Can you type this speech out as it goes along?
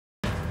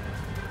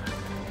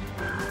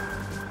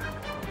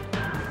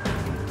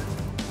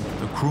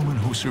Crewmen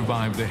who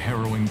survived the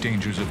harrowing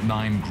dangers of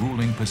 9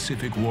 grueling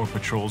Pacific War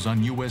patrols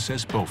on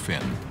USS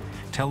Bowfin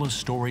tell a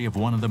story of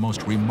one of the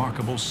most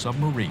remarkable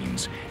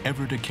submarines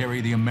ever to carry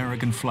the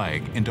American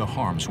flag into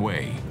harm's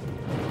way.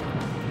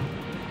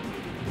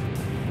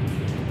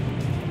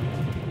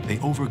 They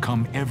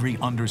overcome every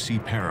undersea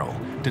peril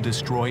to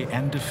destroy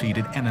and defeat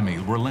an enemy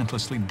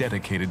relentlessly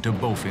dedicated to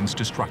Bowfin's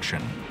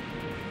destruction.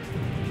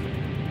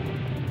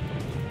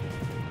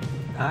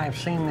 I've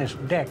seen this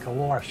deck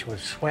awash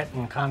with sweat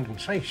and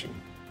condensation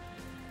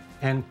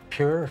and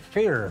pure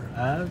fear.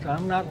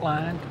 I'm not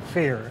lying,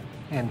 fear.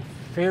 And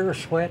fear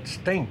sweat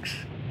stinks.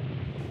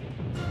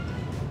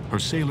 Her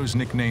sailors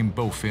nicknamed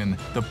Bowfin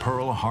the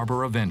Pearl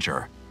Harbor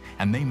Avenger,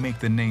 and they make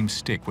the name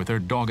stick with their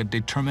dogged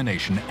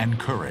determination and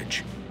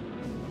courage.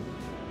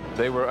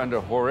 They were under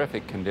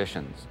horrific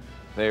conditions.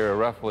 They were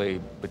roughly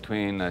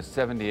between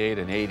 78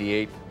 and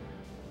 88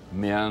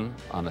 men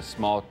on a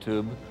small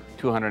tube,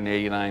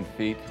 289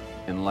 feet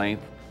in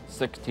length,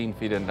 16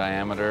 feet in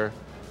diameter,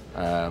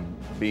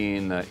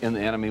 being in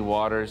the enemy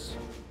waters.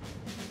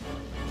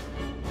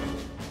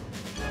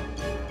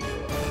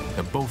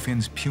 The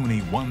Bowfin's puny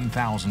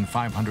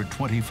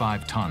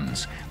 1,525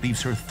 tons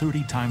leaves her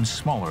 30 times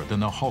smaller than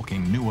the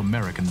hulking new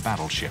American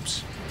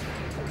battleships.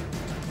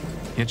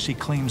 Yet she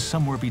claims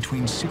somewhere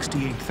between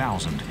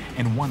 68,000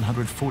 and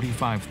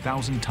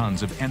 145,000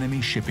 tons of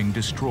enemy shipping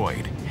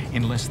destroyed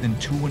in less than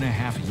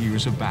 2.5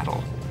 years of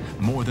battle,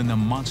 more than the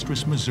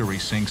monstrous Missouri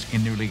sinks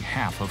in nearly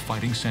half a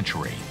fighting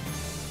century.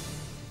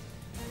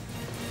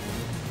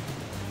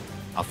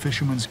 A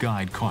fisherman's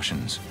guide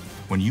cautions,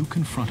 when you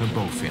confront a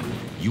bowfin,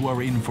 you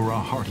are in for a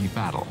hearty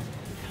battle.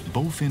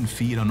 Bowfin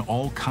feed on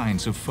all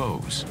kinds of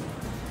foes.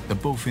 The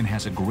bowfin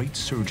has a great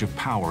surge of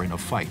power in a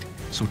fight,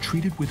 so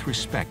treat it with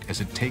respect as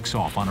it takes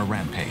off on a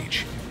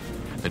rampage.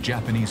 The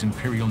Japanese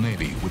Imperial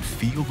Navy would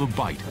feel the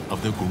bite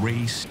of the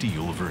gray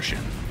steel version.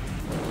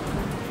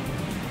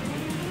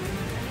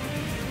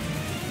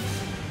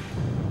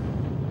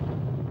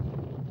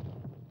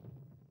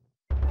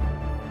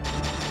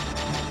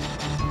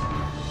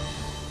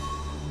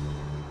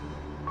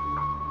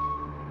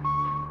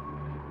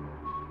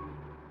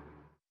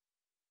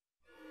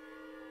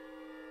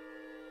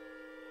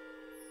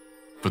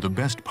 For the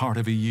best part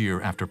of a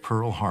year after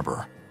Pearl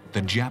Harbor,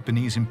 the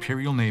Japanese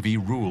Imperial Navy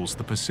rules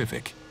the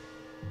Pacific.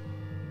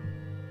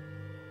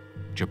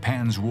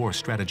 Japan's war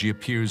strategy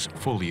appears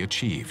fully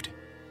achieved.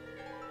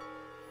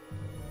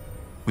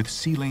 With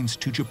sea lanes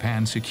to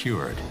Japan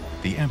secured,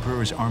 the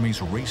Emperor's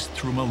armies raced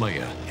through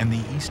Malaya and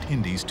the East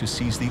Indies to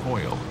seize the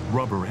oil,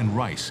 rubber, and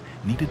rice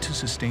needed to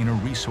sustain a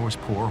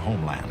resource-poor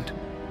homeland.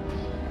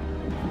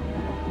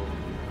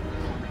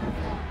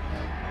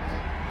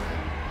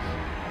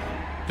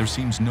 There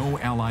seems no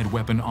Allied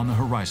weapon on the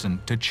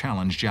horizon to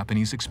challenge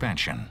Japanese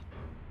expansion.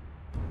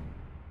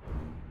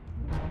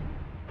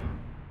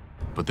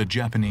 But the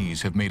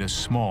Japanese have made a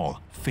small,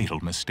 fatal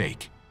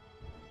mistake.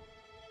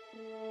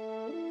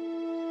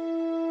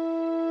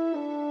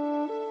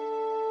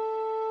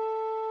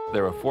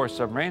 There were 4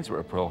 submarines that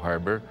were at Pearl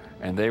Harbor,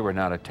 and they were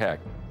not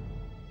attacked.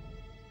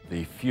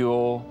 The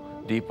fuel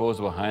depots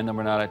behind them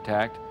were not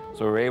attacked,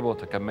 so we were able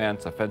to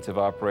commence offensive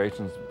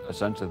operations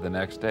essentially the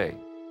next day.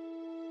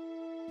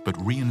 But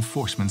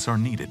reinforcements are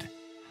needed.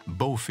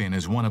 Bowfin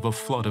is one of a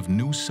flood of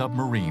new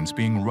submarines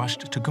being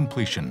rushed to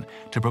completion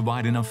to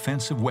provide an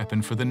offensive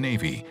weapon for the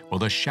Navy while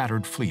the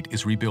shattered fleet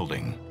is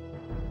rebuilding.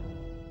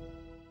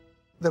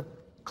 The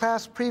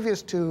class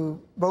previous to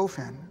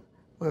Bowfin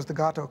was the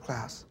Gato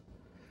class,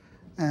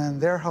 and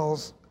their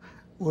hulls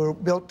were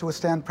built to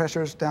withstand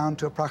pressures down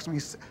to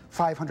approximately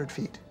 500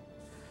 feet.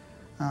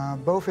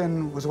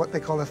 Bowfin was what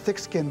they call a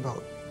thick-skin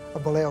boat, a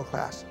Baleo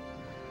class.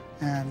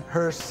 And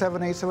her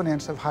 7/8 of an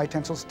inch of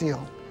high-tensile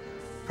steel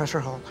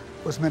pressure hull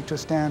was meant to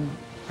stand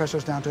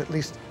pressures down to at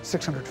least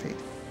 600 feet.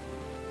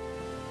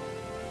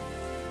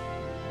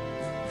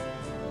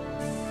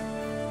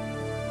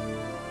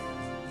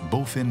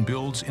 Bowfin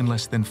builds in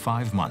less than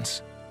 5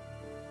 months.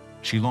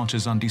 She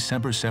launches on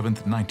December 7,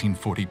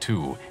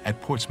 1942,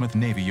 at Portsmouth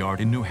Navy Yard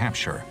in New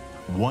Hampshire,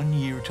 1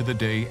 year to the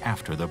day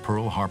after the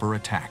Pearl Harbor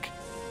attack.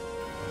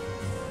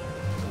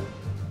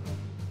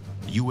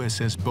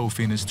 USS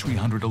Bowfin is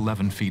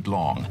 311 feet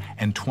long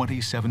and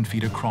 27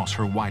 feet across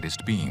her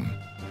widest beam.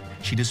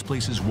 She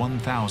displaces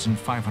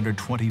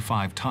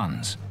 1,525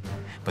 tons.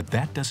 But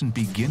that doesn't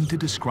begin to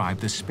describe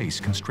the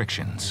space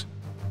constrictions.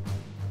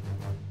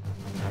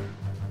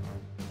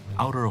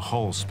 Outer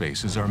hull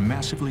spaces are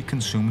massively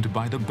consumed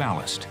by the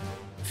ballast,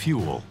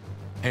 fuel,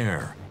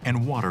 air,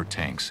 and water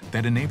tanks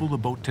that enable the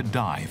boat to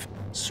dive,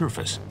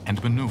 surface,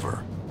 and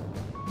maneuver.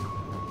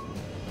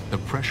 The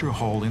pressure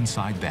hull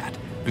inside that,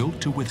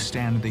 built to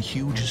withstand the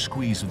huge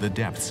squeeze of the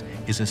depths,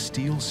 is a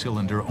steel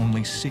cylinder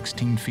only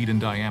 16 feet in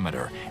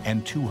diameter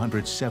and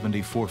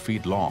 274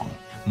 feet long,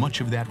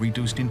 much of that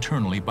reduced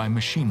internally by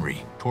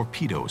machinery,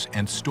 torpedoes,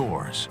 and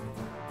stores.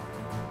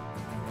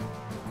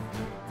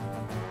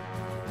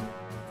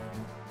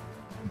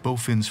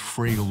 Bowfin's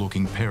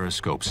frail-looking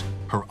periscopes,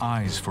 her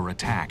eyes for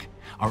attack,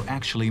 are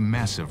actually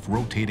massive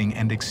rotating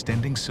and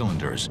extending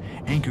cylinders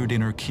anchored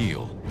in her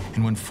keel,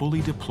 and when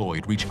fully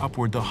deployed reach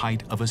upward the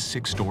height of a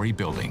 6-story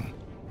building.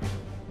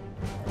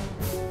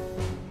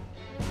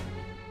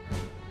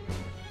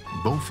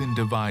 Bowfin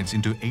divides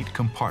into 8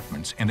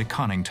 compartments and a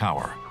conning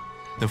tower.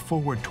 The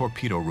forward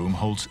torpedo room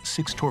holds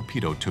 6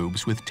 torpedo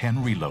tubes with 10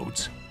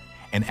 reloads.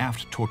 An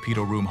aft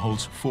torpedo room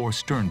holds 4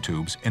 stern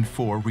tubes and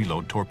 4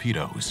 reload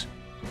torpedoes.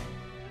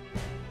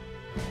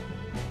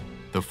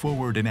 The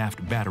forward and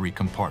aft battery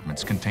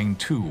compartments contain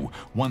 2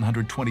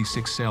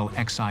 126-cell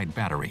Exide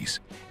batteries,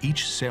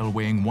 each cell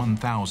weighing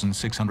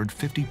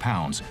 1,650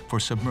 pounds for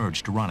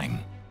submerged running.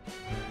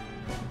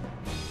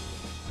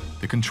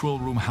 The control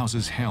room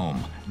houses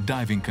helm,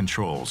 diving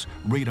controls,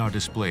 radar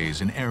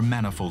displays, and air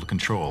manifold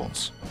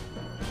controls.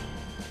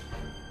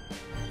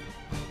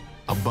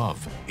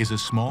 Above is a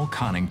small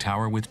conning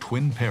tower with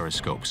twin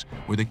periscopes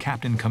where the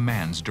captain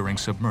commands during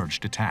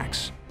submerged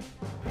attacks.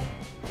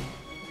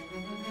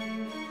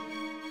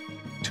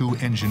 2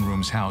 engine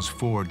rooms house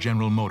 4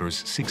 General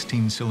Motors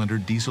 16-cylinder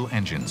diesel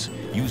engines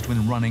used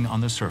when running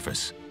on the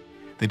surface.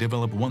 They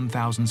develop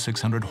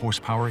 1,600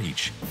 horsepower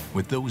each,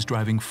 with those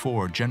driving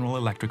 4 General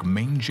Electric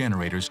main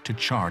generators to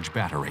charge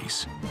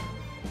batteries.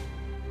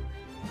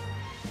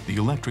 The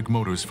electric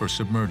motors for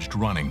submerged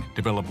running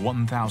develop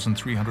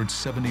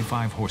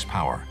 1,375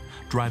 horsepower,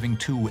 driving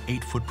 2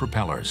 8-foot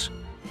propellers.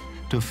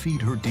 To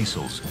feed her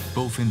diesels,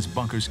 Bowfin's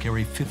bunkers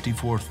carry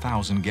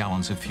 54,000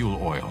 gallons of fuel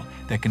oil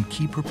that can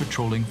keep her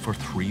patrolling for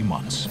 3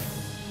 months.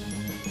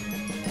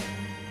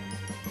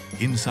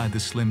 Inside the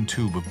slim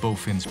tube of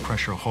Bowfin's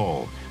pressure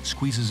hull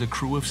squeezes a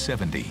crew of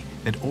 70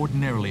 that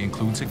ordinarily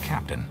includes a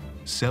captain,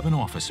 7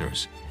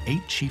 officers,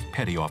 8 chief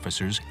petty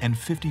officers, and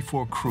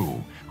 54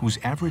 crew whose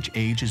average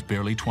age is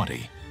barely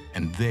 20,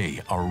 and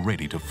they are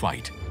ready to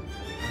fight.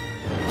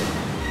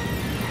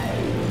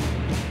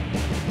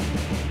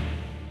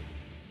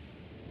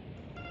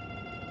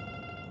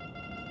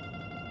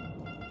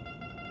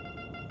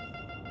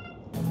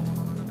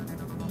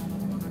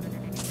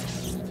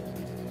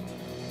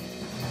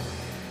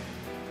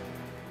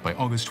 By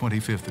August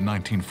 25,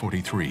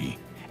 1943,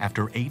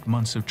 after 8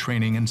 months of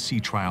training and sea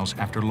trials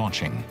after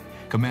launching,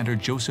 Commander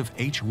Joseph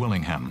H.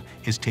 Willingham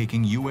is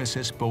taking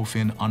USS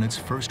Bowfin on its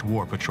first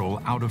war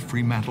patrol out of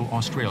Fremantle,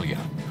 Australia,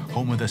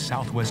 home of the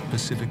Southwest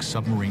Pacific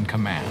Submarine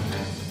Command.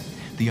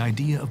 The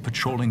idea of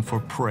patrolling for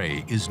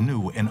prey is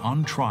new and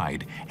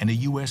untried, and a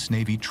U.S.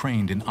 Navy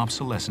trained in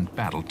obsolescent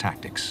battle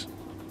tactics.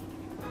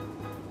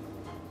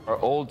 Our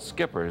old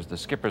skippers, the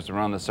skippers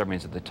around the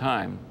submarines at the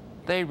time,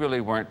 they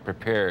really weren't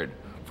prepared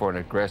for an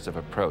aggressive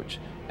approach,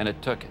 and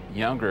it took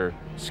younger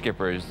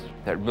skippers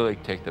that really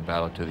take the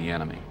battle to the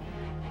enemy.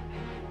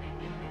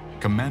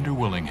 Commander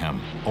Willingham,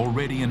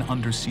 already an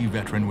undersea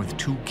veteran with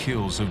 2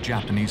 kills of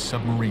Japanese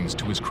submarines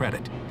to his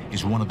credit,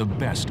 is one of the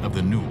best of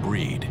the new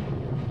breed.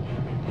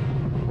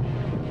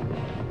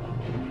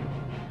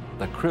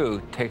 The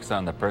crew takes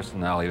on the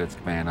personality of its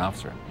commanding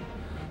officer.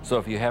 So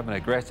if you have an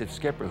aggressive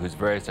skipper who's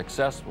very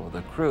successful,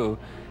 the crew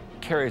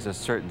carries a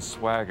certain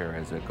swagger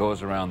as it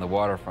goes around the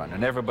waterfront,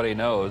 and everybody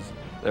knows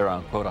they're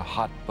on, quote, a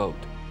hot boat.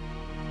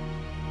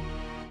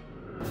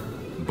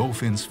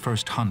 Bowfin's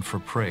first hunt for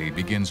prey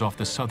begins off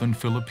the southern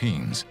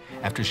Philippines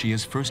after she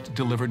has first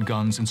delivered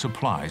guns and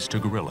supplies to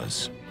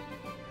guerrillas.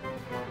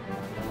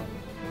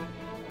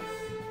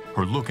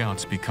 Her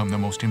lookouts become the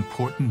most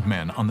important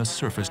men on the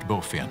surfaced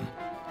Bowfin.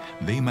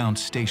 They mount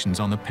stations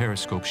on the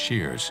periscope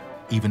shears,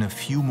 even a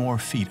few more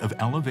feet of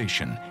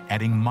elevation,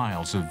 adding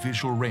miles of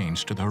visual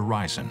range to the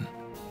horizon.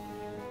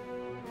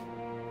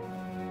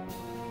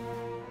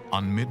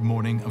 On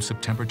mid-morning of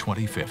September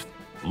 25th,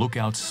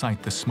 lookouts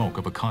sight the smoke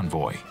of a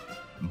convoy.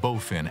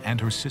 Bowfin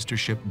and her sister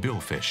ship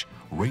Billfish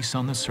race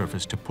on the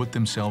surface to put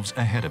themselves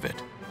ahead of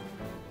it.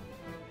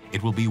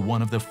 It will be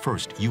one of the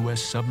first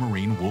U.S.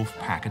 submarine wolf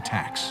pack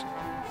attacks.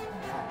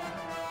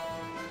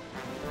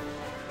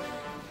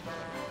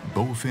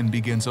 Bowfin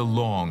begins a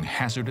long,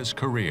 hazardous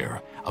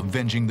career,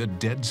 avenging the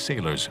dead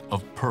sailors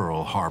of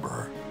Pearl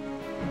Harbor.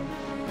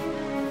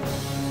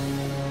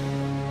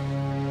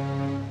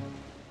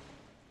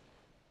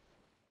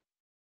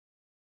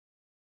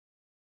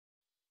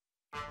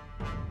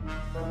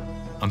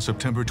 On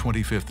September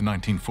 25,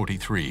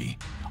 1943,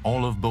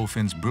 all of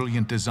Bowfin's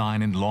brilliant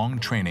design and long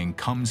training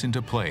comes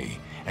into play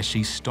as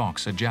she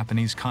stalks a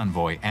Japanese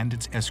convoy and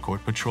its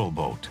escort patrol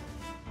boat.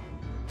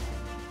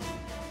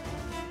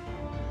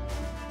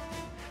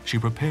 She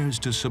prepares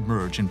to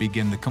submerge and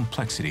begin the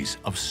complexities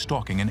of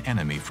stalking an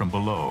enemy from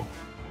below.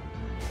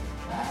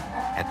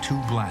 At 2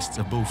 blasts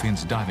of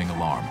Bowfin's diving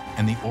alarm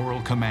and the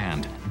oral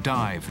command,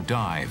 "Dive,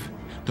 dive,"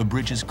 the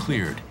bridge is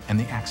cleared and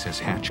the access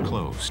hatch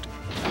closed.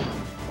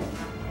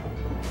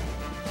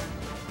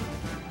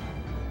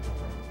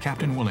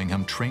 Captain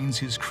Willingham trains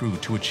his crew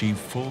to achieve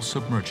full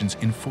submergence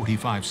in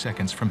 45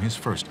 seconds from his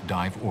first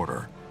dive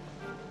order.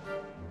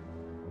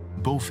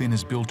 Bowfin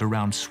is built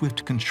around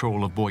swift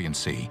control of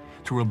buoyancy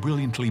through a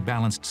brilliantly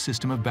balanced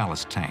system of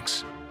ballast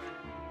tanks.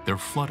 They're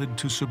flooded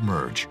to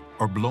submerge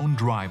or blown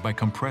dry by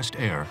compressed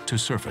air to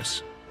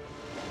surface.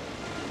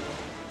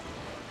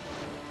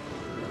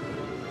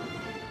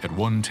 At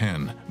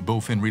 1:10,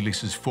 Bowfin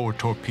releases 4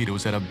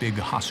 torpedoes at a big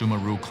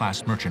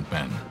Hasumaru-class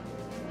merchantman.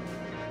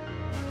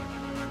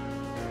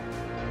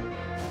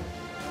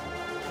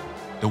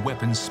 The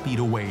weapons speed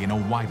away in a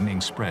widening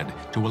spread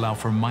to allow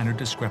for minor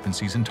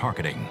discrepancies in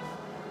targeting.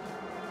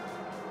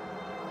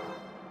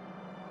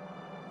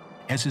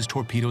 As his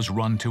torpedoes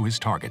run to his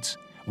targets,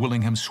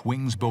 Willingham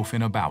swings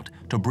Bowfin about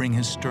to bring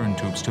his stern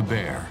tubes to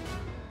bear.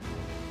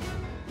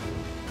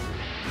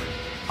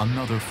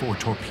 Another 4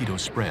 torpedo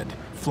spread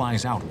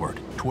flies outward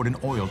toward an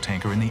oil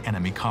tanker in the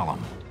enemy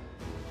column.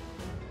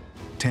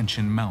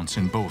 Tension mounts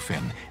in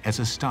Bowfin as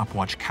a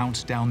stopwatch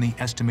counts down the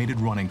estimated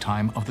running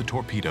time of the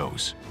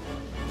torpedoes.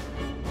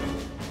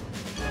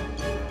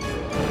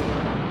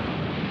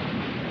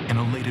 An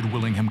elated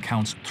Willingham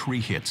counts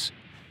 3 hits.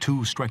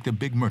 2 strike the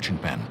big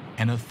merchantman,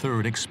 and a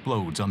 3rd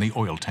explodes on the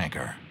oil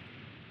tanker.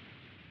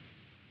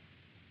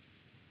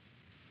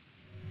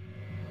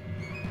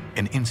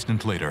 An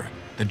instant later,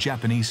 the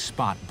Japanese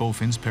spot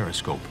Bowfin's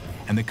periscope,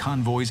 and the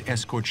convoy's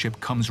escort ship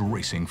comes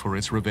racing for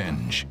its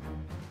revenge.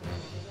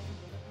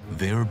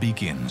 There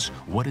begins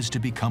what is to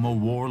become a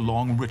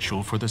war-long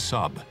ritual for the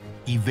sub,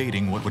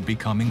 evading what would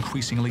become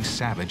increasingly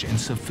savage and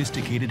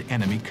sophisticated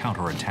enemy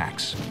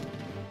counterattacks.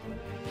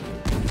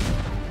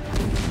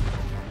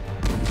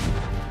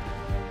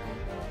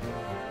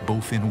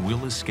 Bowfin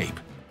will escape,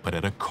 but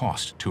at a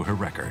cost to her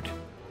record.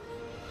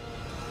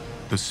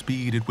 The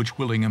speed at which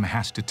Willingham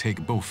has to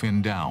take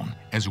Bowfin down,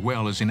 as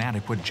well as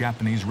inadequate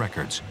Japanese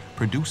records,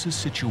 produce a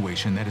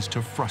situation that is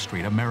to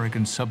frustrate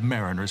American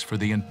submariners for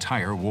the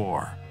entire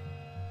war.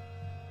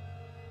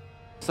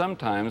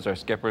 Sometimes our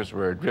skippers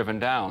were driven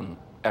down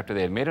after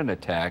they had made an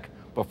attack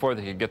before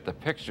they could get the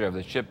picture of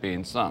the ship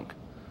being sunk.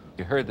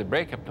 You heard the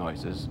breakup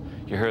noises,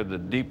 you heard the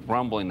deep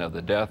rumbling of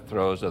the death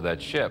throes of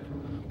that ship,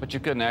 but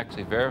you couldn't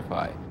actually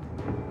verify.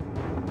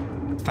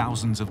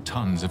 Thousands of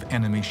tons of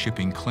enemy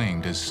shipping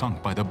claimed as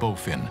sunk by the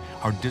Bowfin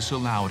are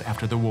disallowed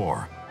after the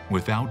war,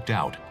 without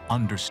doubt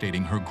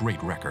understating her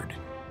great record.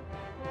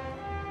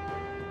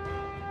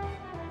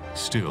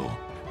 Still,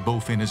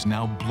 Bowfin is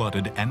now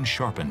blooded and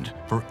sharpened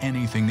for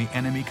anything the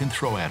enemy can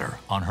throw at her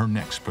on her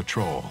next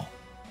patrol.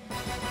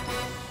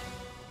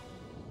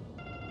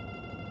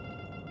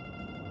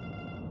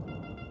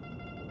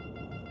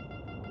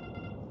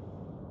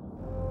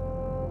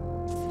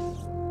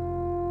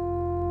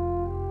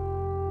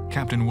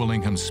 Captain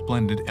Willingham's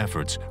splendid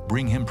efforts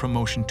bring him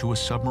promotion to a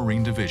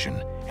submarine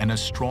division, and a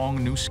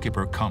strong new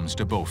skipper comes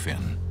to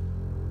Bowfin.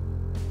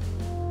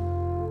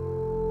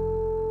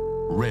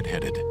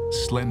 Red-headed,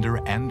 slender,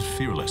 and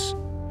fearless,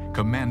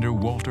 Commander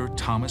Walter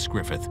Thomas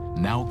Griffith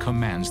now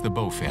commands the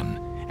Bowfin,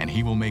 and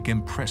he will make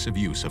impressive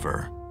use of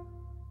her.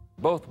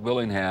 Both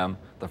Willingham,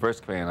 the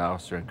first commanding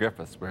officer, and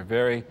Griffiths were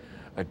very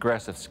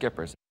aggressive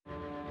skippers.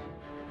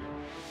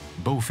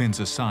 Bowfin's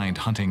assigned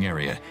hunting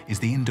area is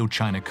the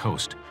Indochina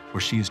coast,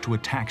 where she is to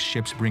attack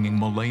ships bringing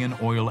Malayan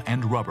oil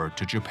and rubber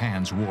to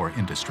Japan's war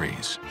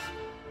industries.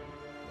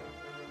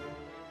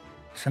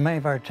 So many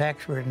of our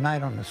attacks were at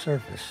night on the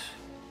surface.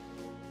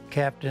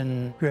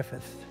 Captain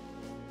Griffith,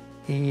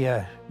 he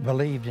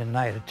believed in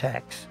night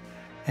attacks,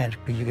 and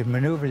you could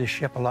maneuver the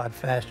ship a lot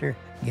faster,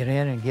 get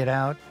in and get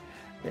out,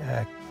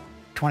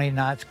 20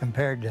 knots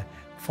compared to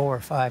 4 or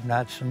 5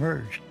 knots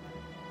submerged.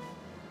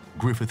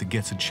 Griffith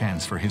gets a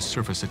chance for his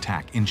surface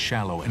attack in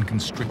shallow and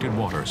constricted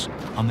waters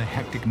on the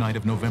hectic night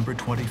of November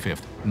 25,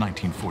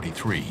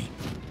 1943.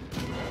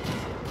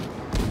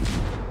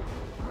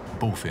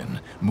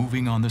 Bowfin,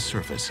 moving on the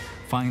surface,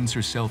 finds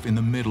herself in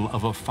the middle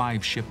of a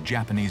 5-ship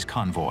Japanese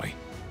convoy.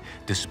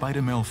 Despite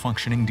a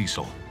malfunctioning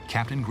diesel,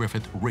 Captain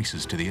Griffith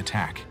races to the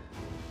attack.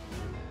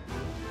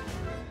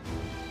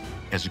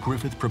 As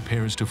Griffith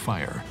prepares to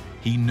fire,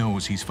 he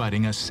knows he's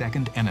fighting a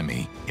second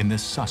enemy in the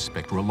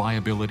suspect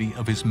reliability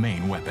of his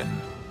main weapon.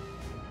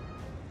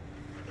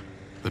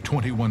 The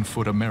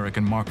 21-foot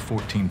American Mark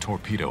 14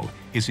 torpedo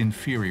is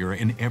inferior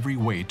in every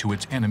way to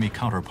its enemy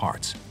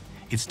counterparts.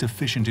 It's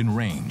deficient in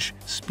range,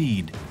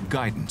 speed,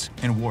 guidance,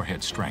 and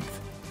warhead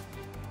strength.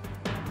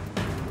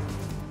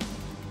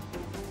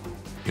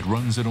 It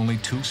runs at only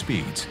 2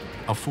 speeds,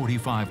 a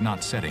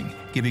 45-knot setting,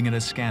 giving it a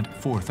scant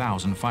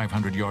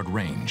 4,500-yard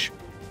range,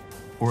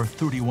 or a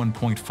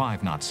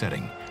 31.5-knot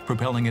setting,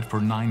 propelling it for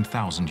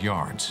 9,000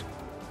 yards.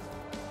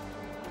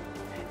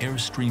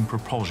 Airstream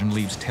propulsion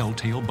leaves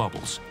telltale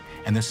bubbles,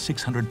 and the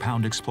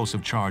 600-pound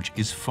explosive charge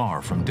is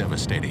far from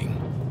devastating.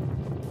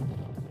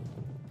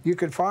 You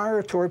could fire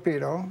a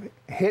torpedo,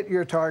 hit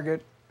your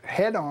target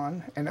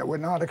head-on, and it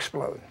would not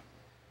explode.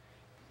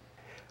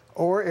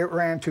 Or it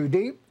ran too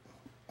deep,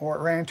 or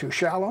it ran too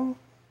shallow,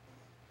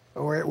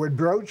 or it would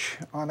broach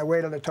on the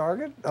way to the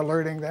target,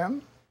 alerting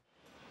them.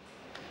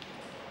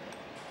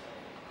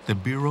 The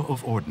Bureau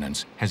of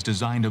Ordnance has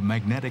designed a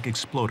magnetic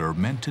exploder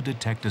meant to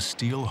detect a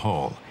steel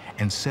hull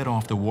and set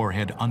off the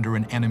warhead under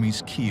an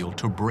enemy's keel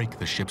to break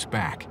the ship's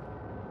back.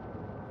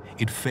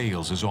 It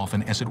fails as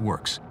often as it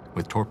works,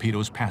 with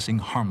torpedoes passing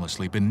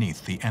harmlessly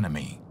beneath the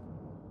enemy.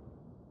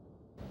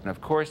 And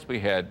of course, we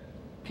had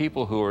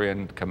people who were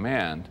in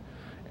command,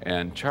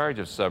 in charge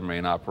of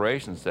submarine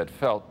operations that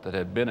felt that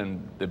had been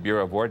in the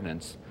Bureau of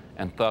Ordnance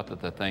and thought that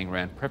the thing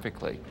ran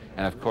perfectly.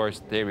 And of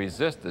course, they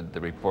resisted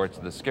the reports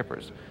of the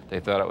skippers. They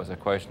thought it was a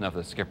question of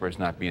the skippers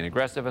not being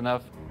aggressive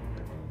enough.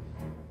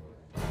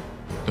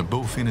 The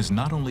Bowfin is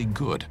not only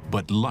good,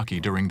 but lucky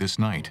during this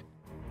night.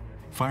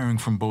 Firing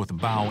from both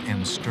bow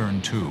and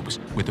stern tubes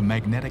with the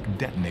magnetic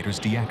detonators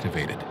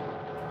deactivated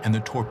and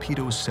the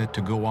torpedoes set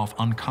to go off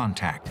on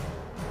contact,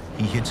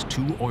 he hits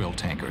 2 oil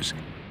tankers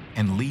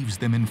and leaves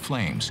them in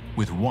flames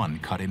with one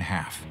cut in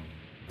half.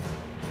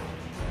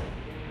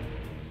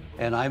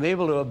 And I'm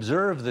able to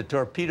observe the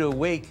torpedo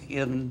wake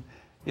in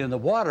the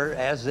water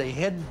as they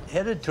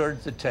headed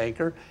towards the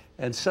tanker,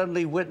 and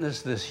suddenly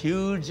witnessed this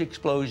huge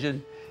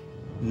explosion,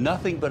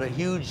 nothing but a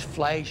huge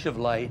flash of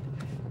light,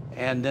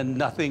 and then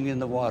nothing in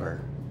the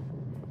water.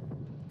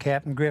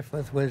 Captain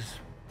Griffith was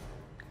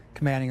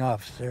commanding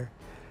officer.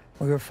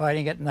 We were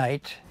fighting at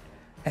night,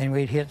 and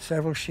we'd hit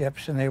several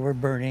ships, and they were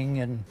burning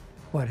and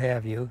what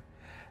have you.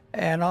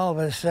 And all of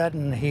a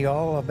sudden, he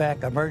hauled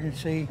back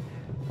emergency.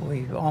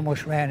 We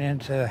almost ran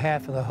into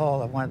half of the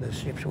hull of one of the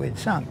ships we had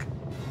sunk.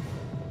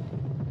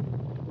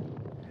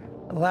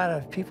 A lot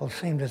of people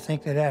seem to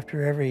think that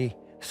after every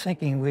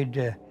sinking,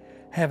 we'd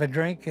have a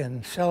drink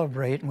and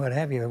celebrate and what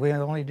have you. We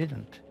only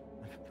didn't.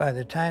 By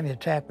the time the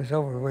attack was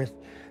over with,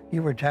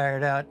 you were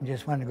tired out and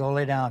just wanted to go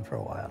lay down for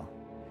a while.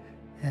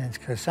 And it's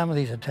because some of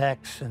these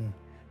attacks and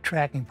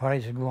tracking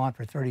parties would go on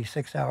for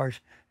 36 hours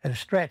at a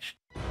stretch.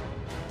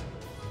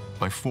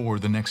 By 4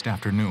 the next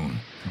afternoon,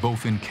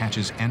 Bowfin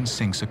catches and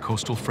sinks a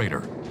coastal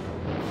freighter.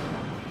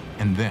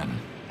 And then,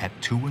 at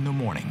 2 in the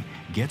morning,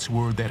 gets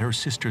word that her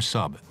sister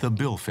sub, the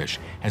Billfish,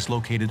 has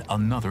located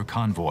another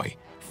convoy,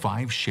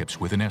 5 ships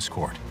with an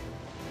escort.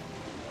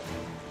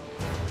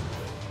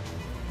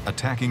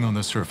 Attacking on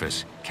the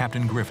surface,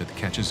 Captain Griffith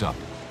catches up,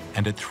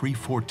 and at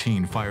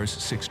 3:14 fires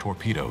 6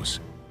 torpedoes.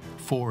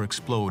 4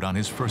 explode on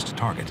his first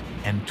target,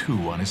 and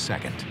 2 on his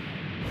second.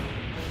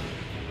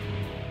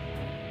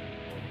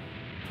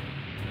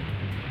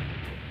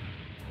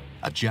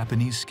 A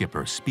Japanese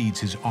skipper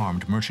speeds his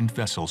armed merchant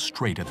vessel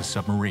straight at the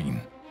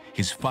submarine,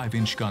 his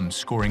 5-inch gun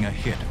scoring a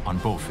hit on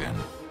Bowfin.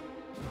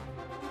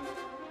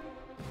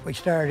 We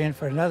started in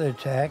for another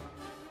attack,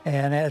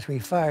 and as we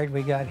fired,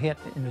 we got hit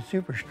in the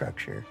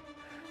superstructure.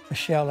 The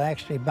shell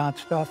actually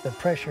bounced off the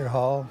pressure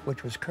hull,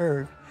 which was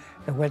curved,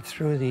 and went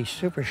through the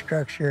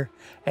superstructure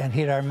and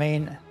hit our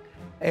main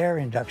air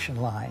induction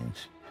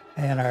lines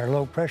and our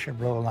low pressure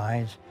blow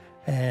lines,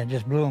 and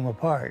just blew them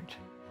apart.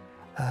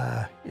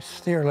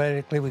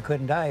 Theoretically, we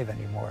couldn't dive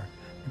anymore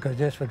because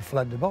this would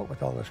flood the boat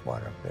with all this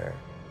water up there.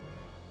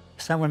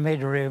 Someone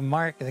made a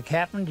remark to the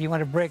captain, "Do you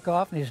want to break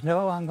off?" And he said,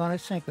 "No, I'm going to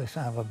sink the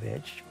son of a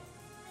bitch."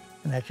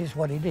 And that's just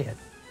what he did.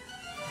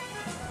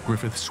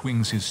 Griffith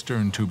swings his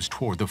stern tubes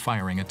toward the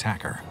firing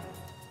attacker.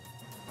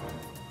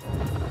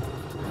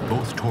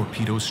 Both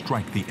torpedoes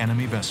strike the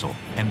enemy vessel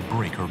and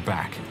break her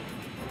back.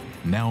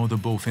 Now the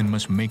Bowfin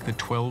must make the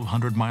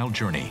 1,200-mile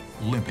journey,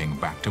 limping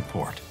back to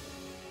port.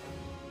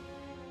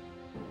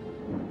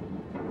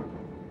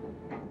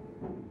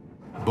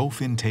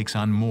 Bowfin takes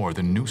on more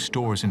than new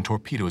stores and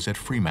torpedoes at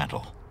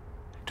Fremantle.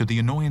 To the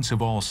annoyance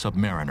of all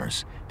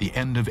submariners, the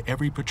end of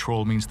every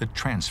patrol means the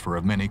transfer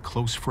of many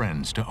close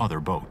friends to other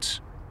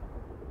boats.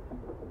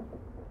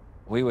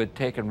 We would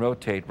take and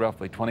rotate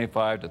roughly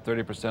 25 to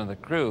 30% of the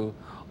crew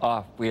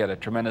off. We had a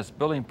tremendous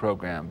building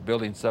program,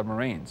 building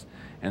submarines.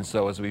 And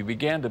so as we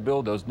began to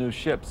build those new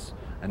ships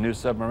and new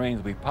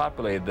submarines, we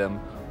populated them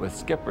with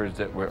skippers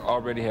that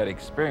already had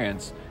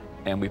experience,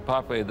 and we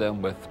populated them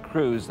with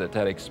crews that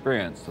had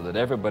experience so that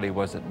everybody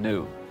wasn't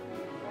new.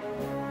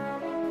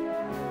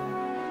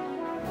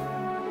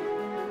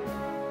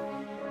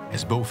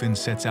 As Bowfin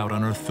sets out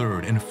on her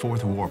 3rd and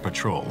 4th war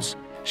patrols,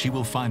 she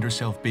will find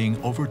herself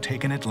being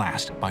overtaken at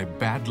last by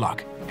bad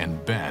luck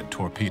and bad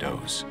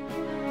torpedoes.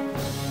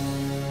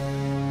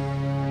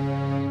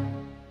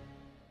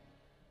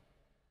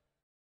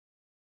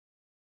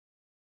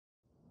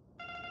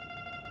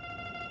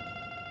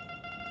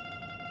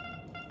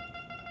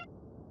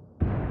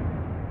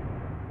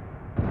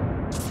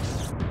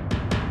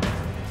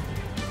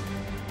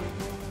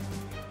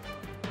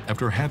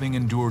 After having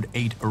endured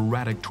 8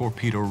 erratic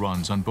torpedo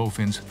runs on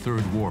Bowfin's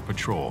 3rd war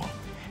patrol,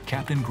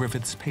 Captain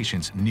Griffith's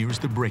patience nears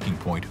the breaking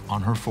point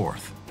on her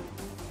 4th.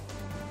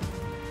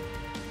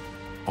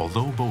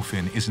 Although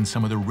Bowfin is in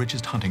some of the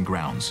richest hunting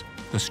grounds,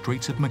 the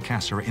Straits of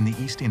Macassar in the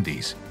East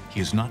Indies, he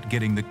is not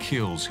getting the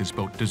kills his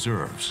boat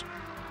deserves.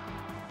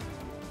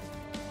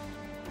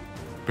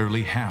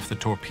 Barely half the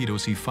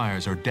torpedoes he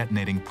fires are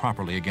detonating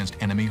properly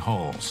against enemy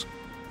hulls.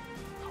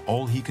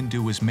 All he can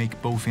do is make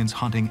Bowfin's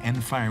hunting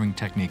and firing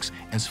techniques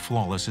as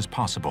flawless as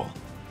possible,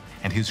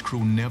 and his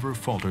crew never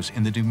falters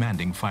in the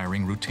demanding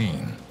firing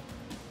routine.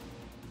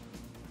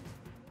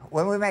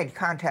 When we made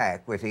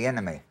contact with the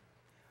enemy,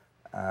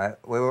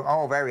 we were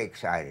all very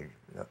excited.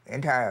 The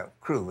entire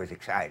crew was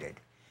excited.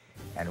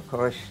 And of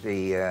course,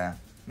 the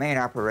main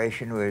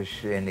operation was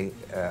in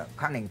the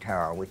conning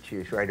tower, which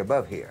is right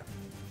above here.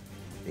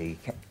 The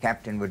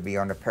captain would be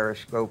on the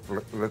periscope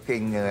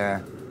looking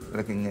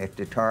looking at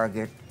the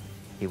target.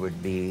 He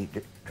would be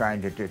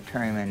trying to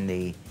determine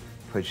the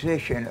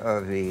position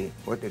of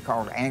what they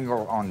called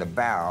angle on the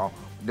bow,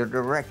 the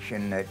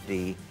direction that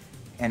the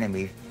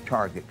enemy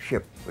target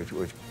ship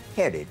was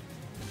headed.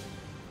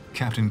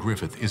 Captain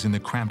Griffith is in the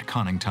cramped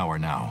conning tower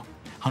now,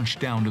 hunched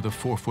down to the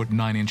 4-foot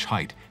 9-inch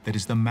height that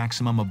is the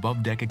maximum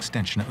above-deck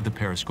extension of the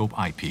periscope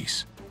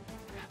eyepiece.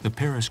 The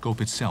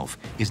periscope itself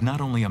is not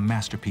only a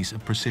masterpiece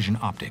of precision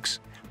optics,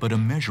 but a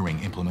measuring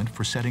implement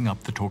for setting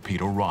up the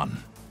torpedo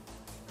run.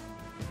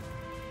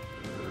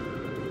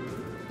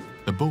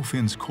 The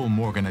Bowfin's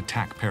Cole-Morgan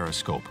attack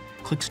periscope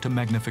clicks to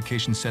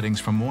magnification settings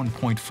from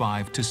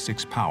 1.5 to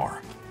 6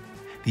 power.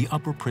 The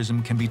upper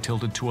prism can be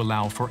tilted to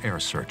allow for air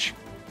search.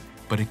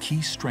 But a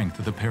key strength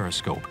of the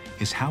periscope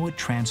is how it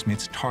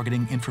transmits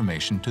targeting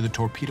information to the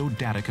Torpedo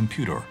Data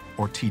Computer,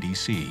 or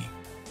TDC.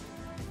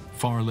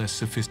 Far less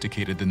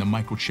sophisticated than the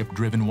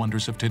microchip-driven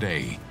wonders of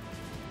today,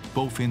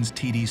 Bowfin's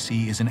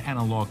TDC is an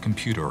analog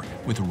computer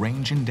with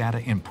range and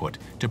data input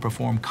to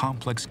perform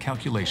complex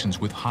calculations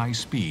with high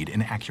speed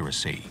and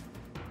accuracy.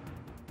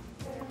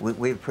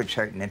 We put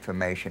certain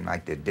information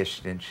like the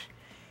distance,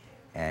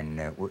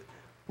 and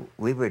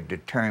we would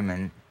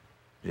determine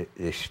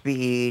the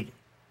speed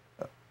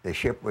the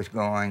ship was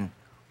going,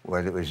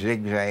 whether it was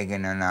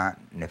zigzagging or not,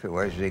 and if it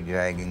was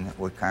zigzagging,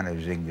 what kind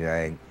of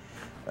zigzag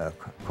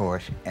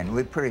course, and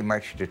we pretty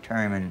much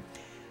determined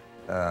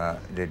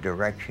the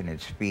direction and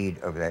speed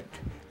of that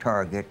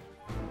target.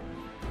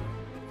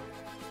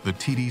 The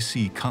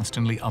TDC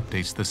constantly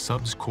updates the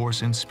sub's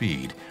course and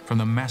speed from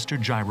the master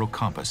gyro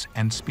compass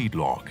and speed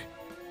log.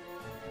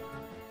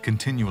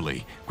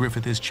 Continually,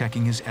 Griffith is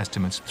checking his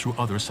estimates through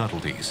other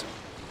subtleties,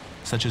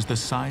 such as the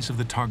size of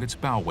the target's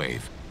bow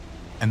wave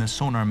and the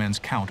sonarman's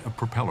count of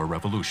propeller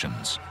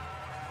revolutions.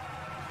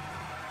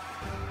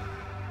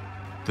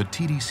 The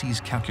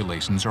TDC's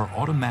calculations are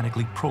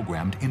automatically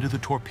programmed into the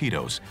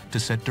torpedoes to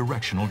set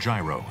directional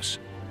gyros.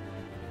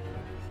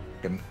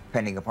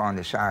 Depending upon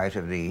the size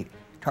of the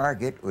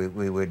target,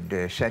 we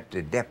would set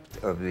the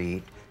depth of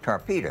the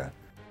torpedo.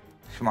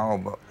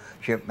 Small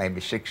ship, maybe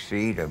 6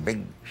 feet, a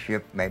big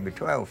ship, maybe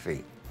 12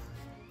 feet.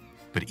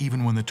 But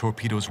even when the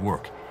torpedoes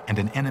work and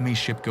an enemy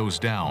ship goes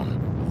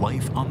down,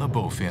 life on the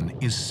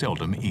Bowfin is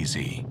seldom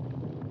easy.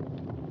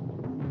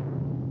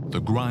 The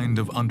grind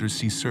of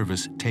undersea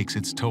service takes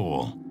its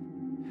toll.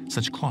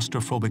 Such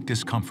claustrophobic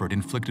discomfort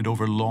inflicted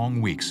over long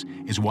weeks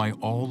is why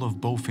all of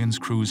Bowfin's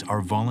crews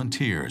are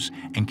volunteers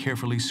and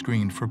carefully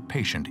screened for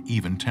patient,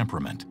 even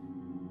temperament.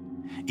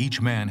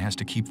 Each man has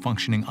to keep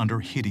functioning under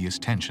hideous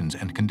tensions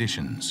and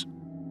conditions.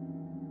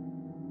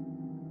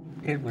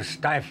 It was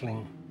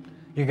stifling.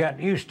 You got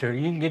used to it.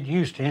 You can get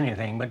used to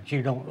anything, but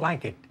you don't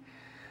like it.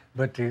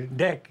 But the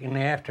deck in the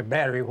after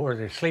battery, where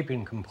the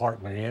sleeping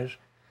compartment is,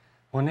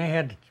 when they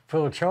had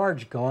full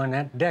charge going,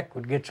 that deck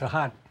would get so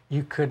hot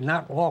you could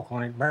not walk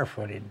on it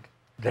barefooted.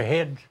 The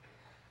head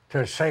to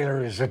a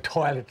sailor is the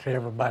toilet to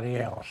everybody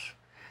else.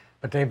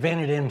 But they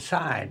vented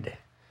inside,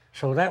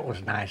 so that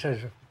was nice.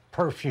 There's a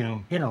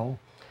perfume, you know.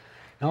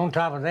 And on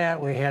top of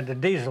that, we had the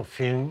diesel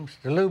fumes,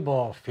 the lube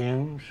oil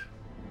fumes,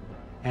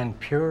 and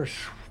pure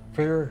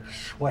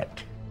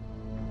sweat.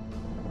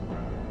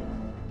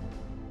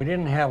 We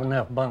didn't have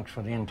enough bunks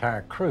for the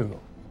entire crew.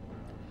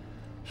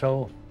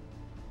 So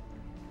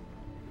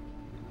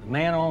the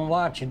man on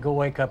watch would go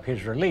wake up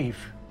his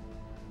relief.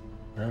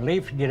 The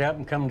relief would get up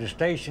and come to the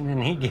station,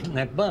 and he'd get in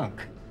that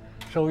bunk.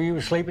 So he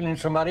was sleeping in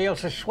somebody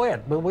else's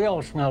sweat, but we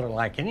all smelled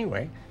alike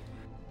anyway.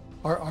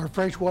 Our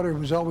fresh water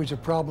was always a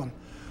problem.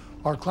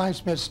 Our Klein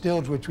Smith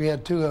stills, which we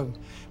had 2 of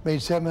them,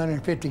 made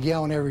 750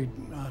 gallon every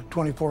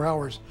 24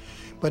 hours.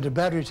 But the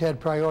batteries had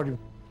priority.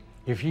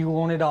 If you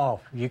want it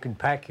off, you can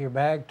pack your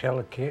bag, tell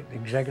the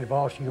executive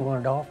officer you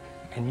want it off,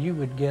 and you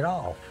would get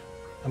off.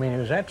 I mean, it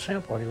was that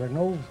simple. There was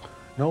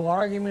no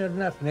argument or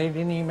nothing. They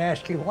didn't even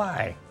ask you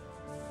why.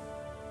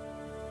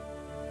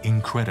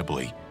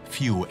 Incredibly,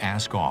 few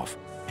ask off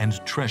and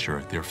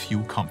treasure their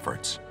few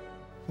comforts.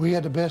 We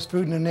had the best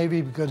food in the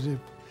Navy because if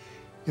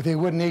they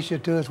wouldn't issue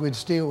it to us, we'd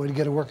steal it. We'd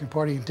get a working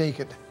party and take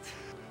it.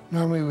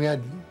 Normally, we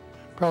had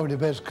probably the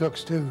best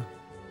cooks, too.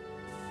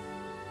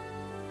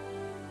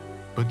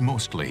 But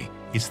mostly,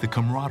 it's the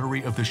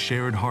camaraderie of the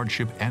shared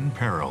hardship and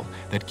peril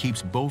that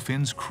keeps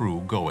Bowfin's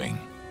crew going.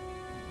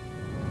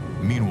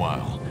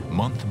 Meanwhile,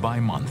 month by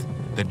month,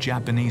 the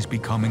Japanese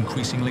become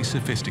increasingly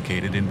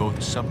sophisticated in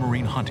both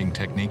submarine hunting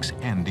techniques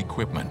and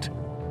equipment.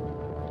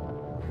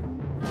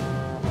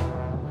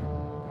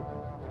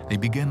 They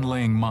begin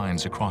laying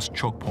mines across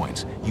choke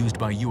points used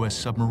by U.S.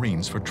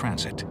 submarines for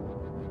transit.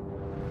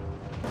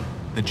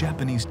 The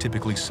Japanese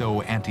typically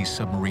sow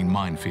anti-submarine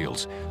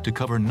minefields to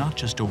cover not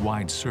just a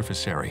wide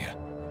surface area,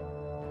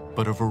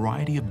 but a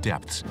variety of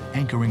depths,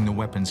 anchoring the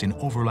weapons in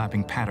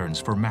overlapping patterns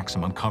for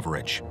maximum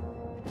coverage.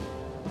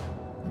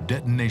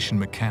 Detonation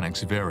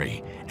mechanics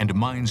vary, and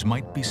mines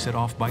might be set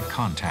off by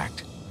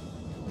contact,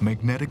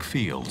 magnetic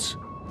fields,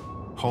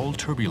 hull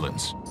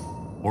turbulence,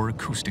 or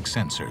acoustic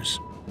sensors.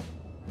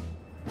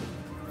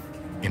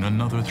 In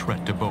another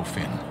threat to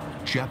Bowfin,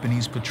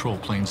 Japanese patrol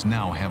planes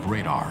now have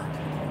radar.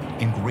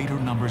 In greater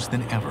numbers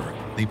than ever,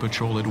 they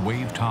patrol at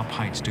wave-top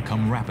heights to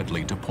come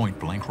rapidly to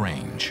point-blank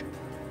range.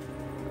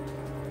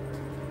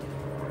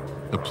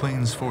 The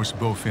planes force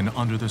Bowfin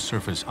under the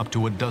surface up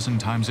to a dozen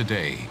times a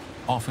day,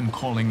 often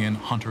calling in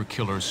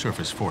hunter-killer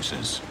surface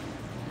forces.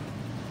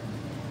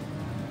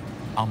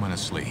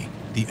 Ominously,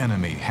 the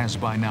enemy has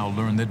by now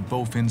learned that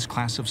Bowfin's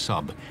class of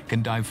sub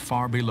can dive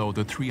far below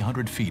the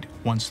 300 feet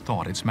once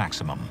thought its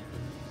maximum.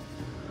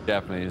 The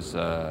Japanese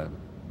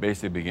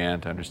basically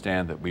began to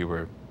understand that we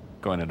were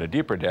going at a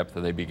deeper depth,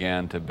 and they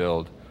began to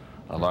build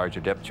larger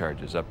depth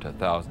charges up to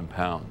 1,000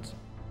 pounds.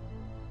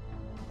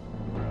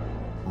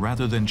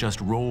 Rather than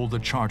just roll the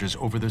charges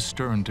over the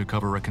stern to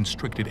cover a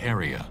constricted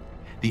area,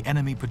 the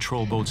enemy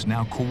patrol boats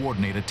now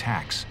coordinate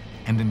attacks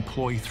and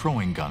employ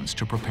throwing guns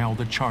to propel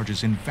the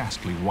charges in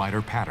vastly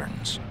wider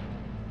patterns.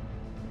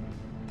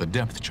 The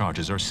depth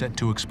charges are set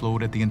to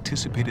explode at the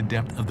anticipated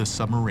depth of the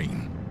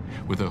submarine,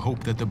 with the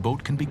hope that the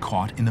boat can be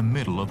caught in the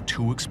middle of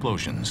two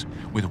explosions,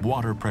 with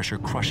water pressure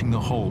crushing the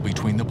hull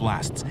between the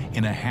blasts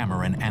in a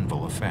hammer and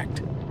anvil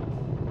effect.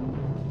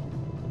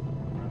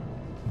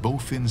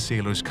 Bowfin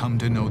sailors come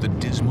to know the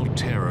dismal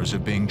terrors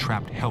of being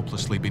trapped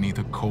helplessly beneath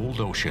a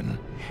cold ocean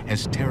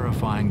as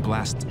terrifying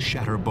blasts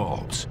shatter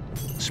bulbs,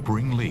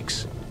 spring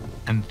leaks,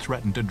 and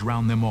threaten to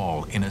drown them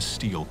all in a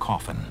steel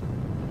coffin.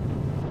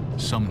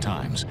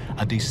 Sometimes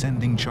a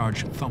descending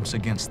charge thumps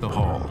against the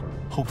hull,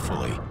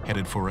 hopefully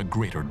headed for a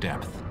greater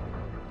depth.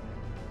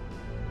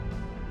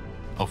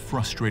 A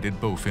frustrated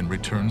Bowfin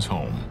returns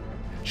home.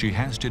 She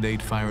has to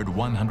date fired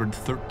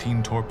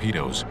 113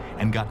 torpedoes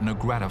and gotten a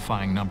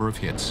gratifying number of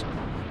hits,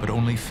 but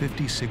only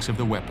 56 of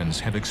the weapons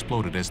have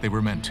exploded as they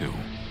were meant to.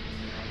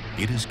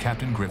 It is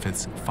Captain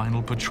Griffith's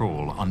final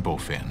patrol on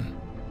Bowfin.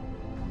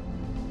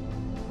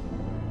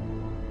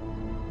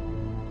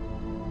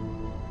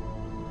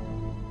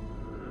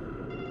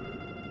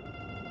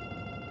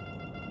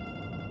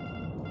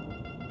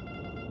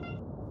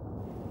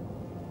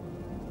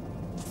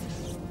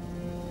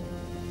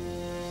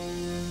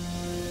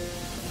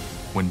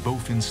 When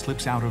Bowfin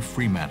slips out of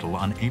Fremantle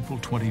on April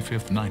 25,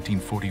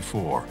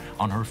 1944,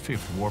 on her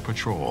 5th war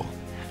patrol,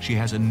 she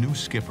has a new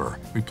skipper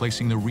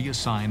replacing the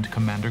reassigned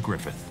Commander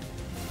Griffith.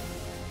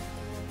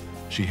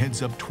 She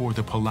heads up toward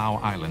the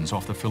Palau Islands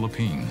off the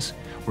Philippines,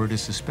 where it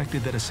is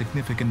suspected that a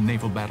significant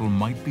naval battle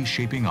might be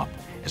shaping up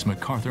as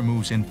MacArthur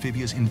moves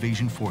amphibious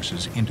invasion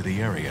forces into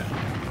the area.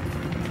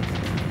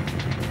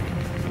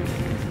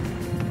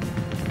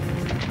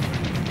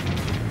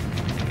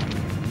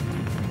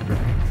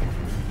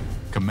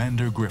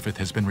 Commander Griffith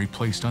has been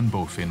replaced on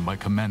Bowfin by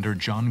Commander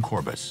John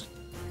Corbus.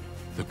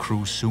 The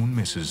crew soon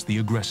misses the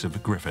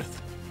aggressive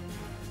Griffith.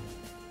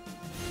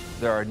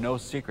 There are no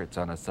secrets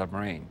on a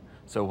submarine,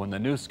 so when the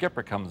new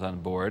skipper comes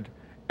on board,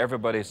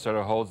 everybody sort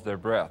of holds their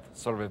breath,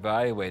 sort of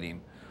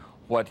evaluating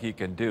what he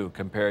can do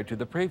compared to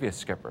the previous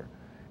skipper.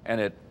 And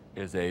it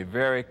is a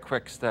very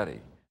quick study.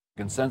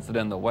 You can sense it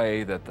in the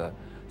way that the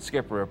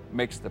skipper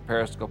makes the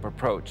periscope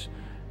approach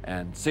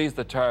and sees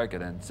the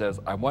target and says,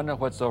 "I wonder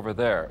what's over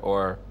there,"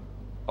 or,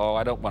 "Oh,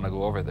 I don't want to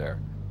go over there."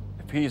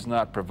 If he's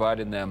not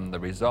providing them the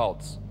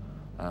results,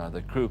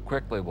 the crew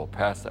quickly will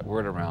pass that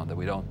word around that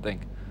we don't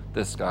think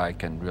this guy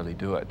can really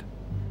do it.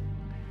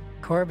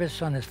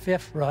 Corbus on his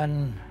 5th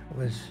run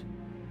was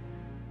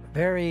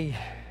very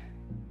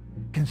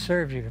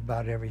conservative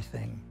about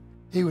everything.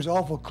 He was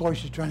awful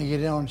cautious trying to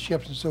get in on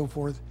ships and so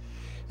forth,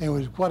 and it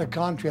was quite a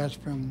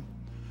contrast from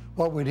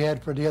what we'd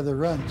had for the other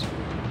runs.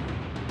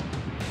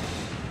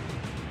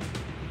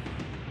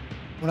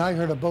 When I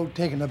heard a boat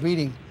taking a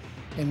beating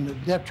and the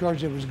depth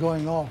charge that was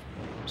going off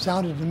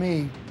sounded to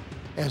me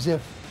as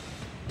if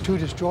 2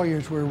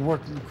 destroyers were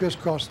working,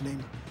 crisscrossing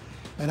him.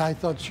 And I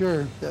thought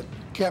sure that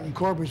Captain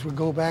Corbus would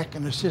go back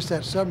and assist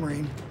that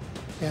submarine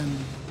and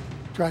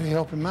try to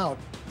help him out.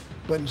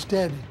 But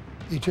instead,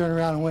 he turned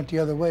around and went the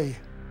other way.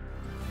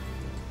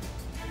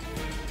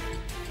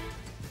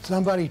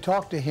 Somebody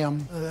talked to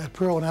him at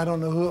Pearl, and I don't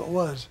know who it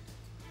was,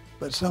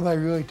 but somebody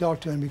really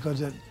talked to him because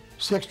that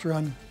 6th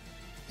run,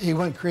 he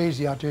went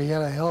crazy out there. He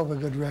had a hell of a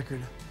good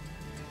record.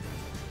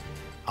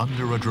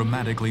 Under a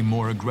dramatically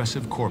more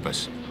aggressive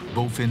Corbus,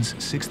 Bowfin's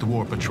 6th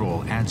War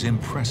Patrol adds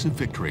impressive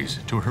victories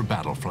to her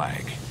battle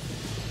flag.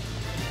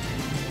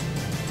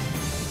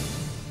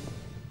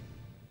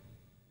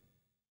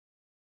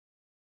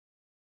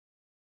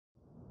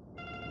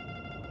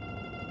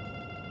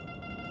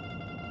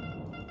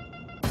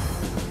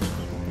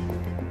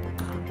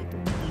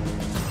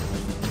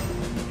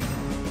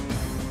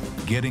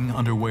 Getting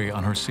underway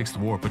on her 6th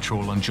War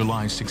Patrol on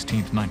July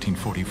 16,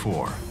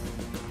 1944,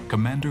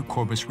 Commander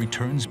Corbus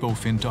returns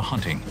Bowfin to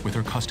hunting with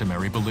her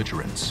customary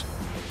belligerents.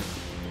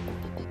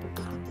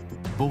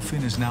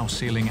 Bowfin is now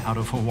sailing out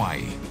of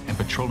Hawaii and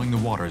patrolling the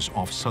waters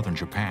off southern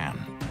Japan.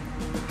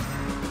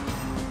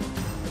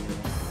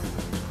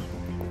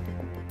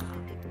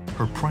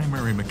 Her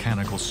primary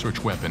mechanical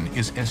search weapon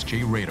is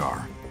SJ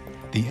radar.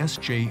 The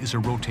SJ is a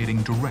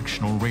rotating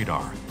directional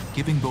radar,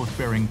 giving both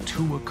bearing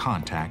to a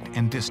contact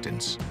and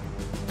distance.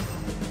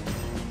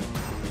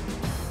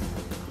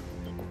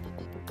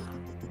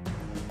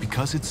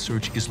 Because its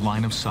search is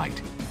line of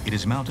sight, it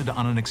is mounted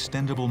on an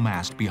extendable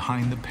mast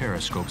behind the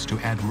periscopes to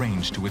add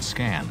range to its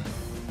scan.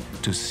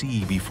 To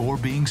see before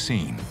being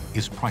seen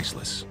is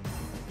priceless.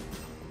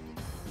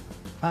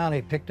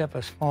 Finally picked up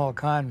a small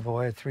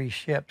convoy of 3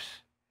 ships,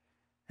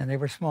 and they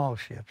were small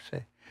ships.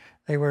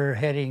 They were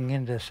heading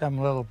into some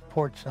little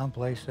port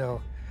someplace,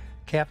 so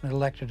the captain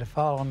elected to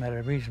follow them at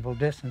a reasonable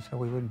distance so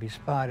we wouldn't be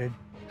spotted.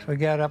 So we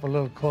got up a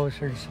little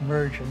closer and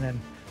submerged and then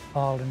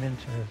followed them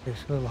into this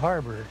little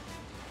harbor.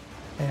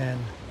 And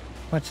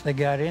once they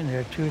got in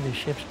there, 2 of the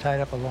ships tied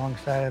up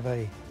alongside of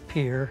a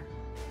pier,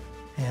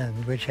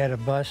 and which had a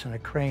bus and a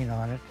crane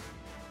on it,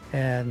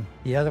 and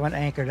the other one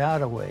anchored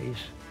out a ways.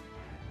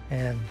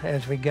 And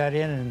as we got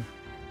in and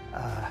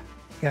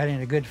got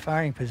in a good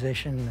firing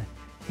position,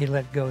 he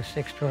let go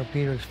 6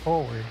 torpedoes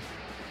forward,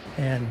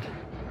 and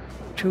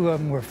 2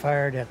 of them were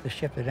fired at the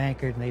ship that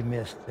anchored, and they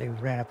missed. They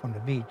ran up on the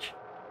beach.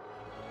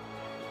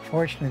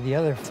 Fortunately, the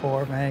other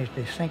 4 managed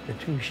to sink the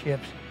 2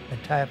 ships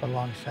that tie up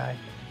alongside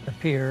the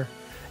pier,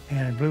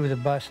 and blew the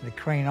bus and the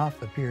crane off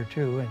the pier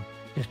too, and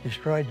just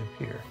destroyed the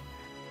pier.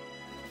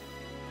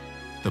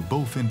 The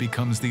Bowfin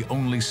becomes the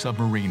only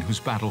submarine whose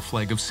battle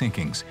flag of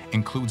sinkings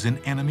includes an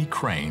enemy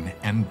crane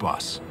and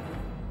bus.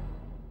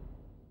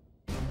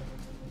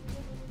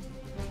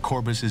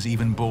 Corbus is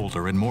even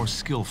bolder and more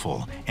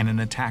skillful in an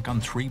attack on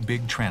 3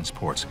 big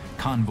transports,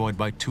 convoyed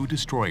by 2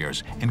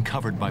 destroyers and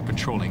covered by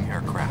patrolling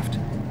aircraft.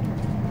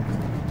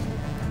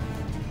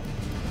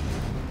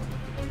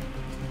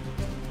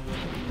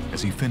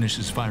 As he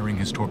finishes firing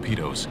his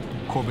torpedoes,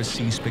 Corbus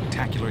sees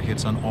spectacular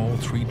hits on all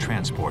 3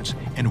 transports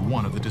and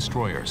 1 of the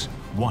destroyers,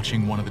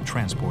 watching one of the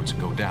transports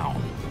go down.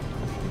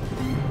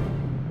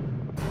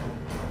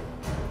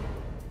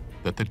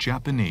 That the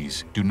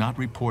Japanese do not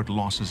report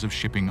losses of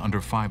shipping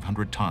under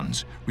 500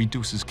 tons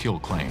reduces kill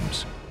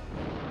claims.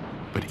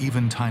 But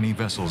even tiny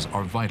vessels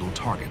are vital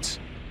targets.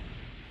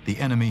 The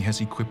enemy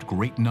has equipped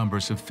great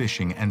numbers of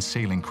fishing and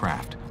sailing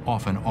craft,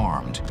 often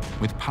armed,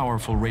 with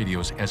powerful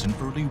radios as an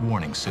early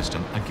warning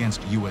system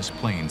against U.S.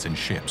 planes and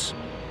ships.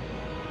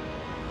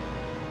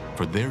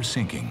 For their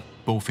sinking,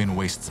 Bowfin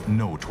wastes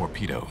no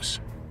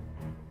torpedoes.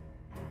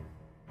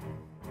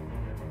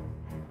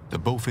 The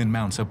Bowfin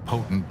mounts a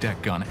potent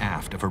deck gun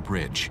aft of her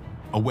bridge,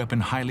 a weapon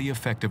highly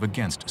effective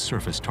against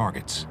surface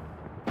targets.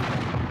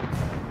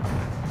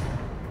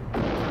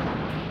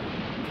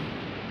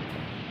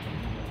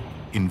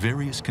 In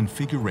various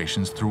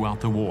configurations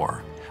throughout the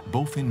war,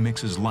 Bowfin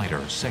mixes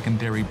lighter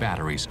secondary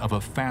batteries of a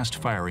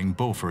fast-firing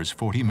Bofors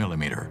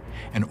 40mm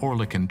and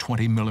Oerlikon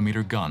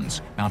 20mm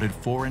guns mounted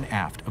fore and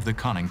aft of the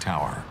conning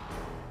tower.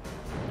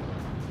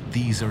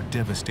 These are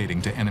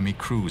devastating to enemy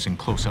crews in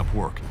close-up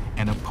work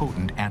and a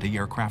potent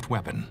anti-aircraft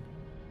weapon.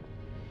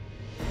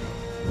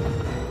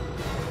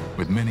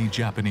 With many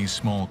Japanese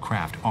small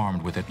craft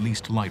armed with at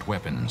least light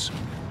weapons,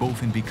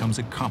 Bowfin becomes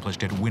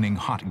accomplished at winning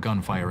hot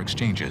gunfire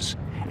exchanges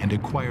and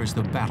acquires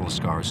the battle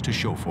scars to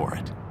show for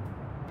it.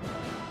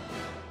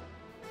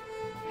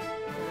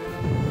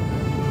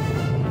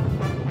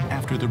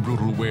 After the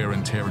brutal wear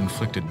and tear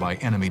inflicted by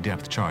enemy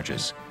depth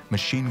charges,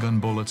 machine gun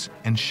bullets,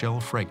 and shell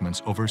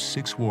fragments over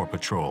 6 war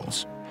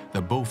patrols,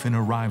 the Bowfin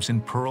arrives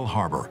in Pearl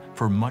Harbor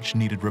for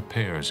much-needed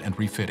repairs and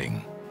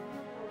refitting.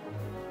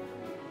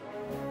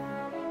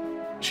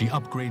 She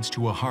upgrades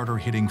to a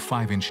harder-hitting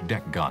 5-inch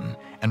deck gun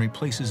and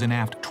replaces an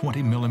aft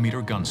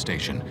 20mm gun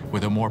station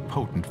with a more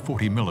potent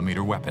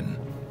 40mm weapon.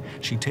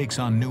 She takes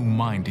on new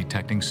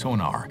mine-detecting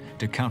sonar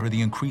to counter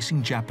the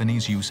increasing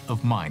Japanese use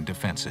of mine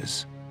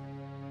defenses.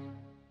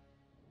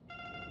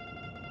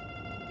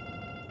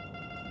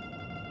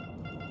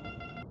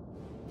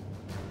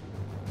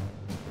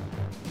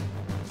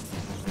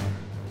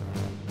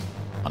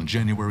 On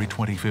January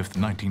 25,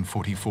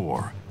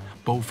 1944,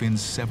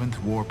 Bowfin's 7th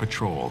War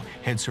Patrol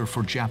heads her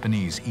for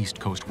Japanese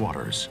East Coast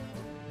waters.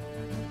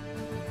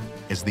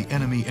 As the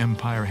enemy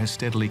empire has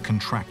steadily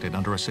contracted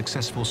under a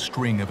successful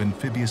string of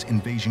amphibious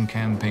invasion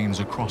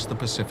campaigns across the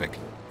Pacific,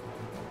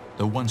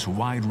 the once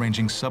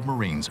wide-ranging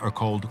submarines are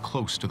called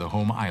close to the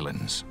home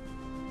islands.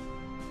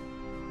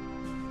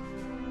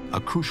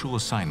 A crucial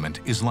assignment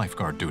is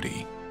lifeguard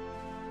duty.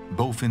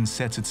 Bowfin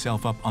sets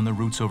itself up on the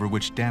routes over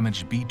which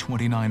damaged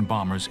B-29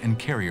 bombers and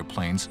carrier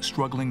planes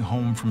struggling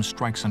home from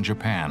strikes on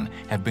Japan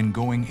have been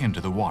going into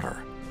the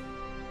water.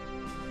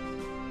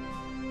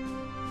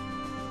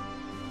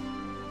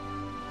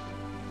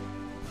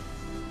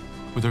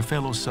 With her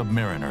fellow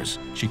submariners,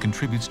 she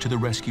contributes to the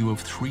rescue of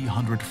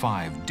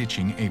 305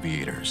 ditching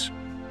aviators.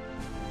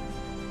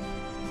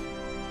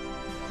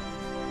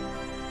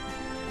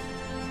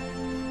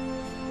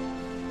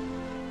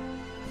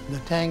 The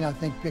Tang, I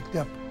think, picked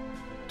up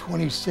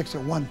 26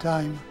 at one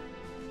time.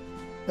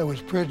 That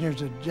was prisoners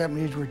that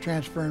Japanese were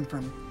transferring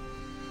from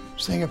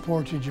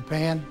Singapore to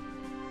Japan.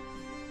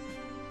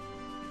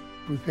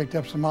 We picked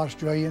up some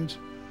Australians,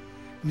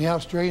 and the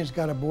Australians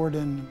got aboard,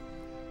 and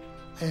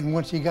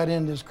once he got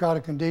in this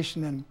crowded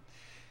condition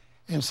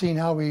and seen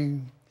how we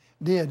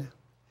did,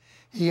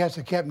 he asked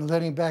the captain to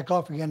let him back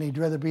off again. He'd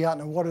rather be out in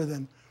the water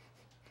than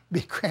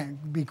be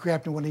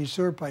cramped in one of these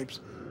sewer pipes.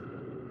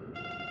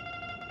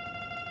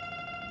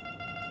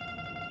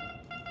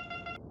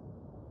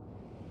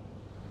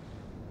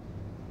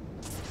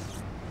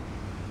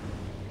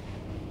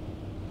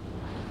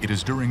 It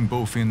is during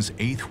Bowfin's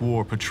 8th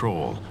war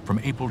patrol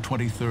from April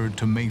 23rd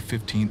to May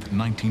 15th,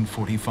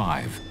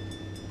 1945.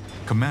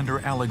 Commander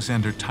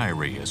Alexander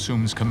Tyree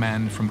assumes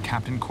command from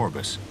Captain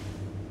Corbus.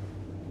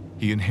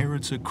 He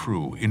inherits a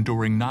crew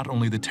enduring not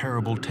only the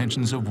terrible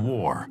tensions of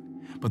war,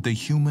 but the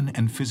human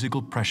and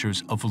physical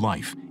pressures of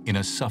life in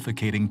a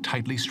suffocating,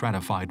 tightly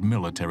stratified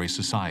military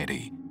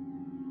society.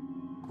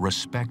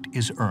 Respect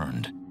is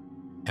earned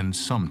and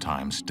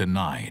sometimes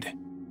denied.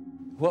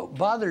 What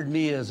bothered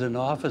me as an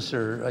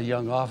officer, a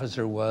young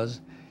officer, was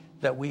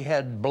that we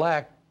had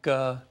black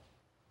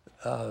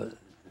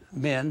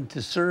men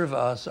to serve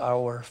us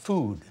our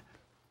food.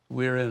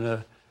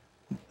 We're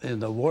in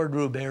the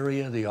wardrobe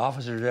area, the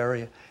officers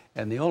area,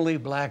 and the only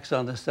blacks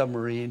on the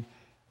submarine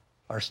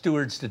are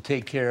stewards to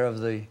take care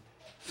of the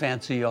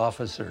fancy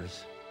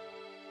officers.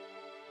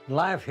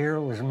 Life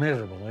here was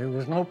miserable. It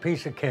was no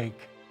piece of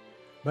cake,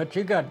 but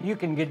you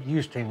can get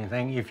used to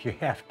anything if you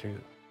have to.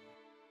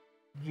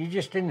 You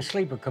just didn't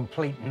sleep a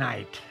complete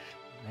night.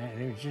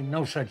 There's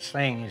no such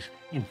thing as,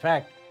 in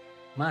fact,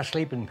 my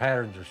sleeping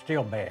patterns are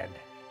still bad.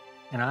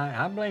 And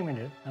I blame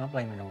it on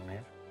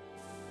that.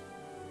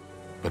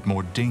 But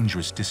more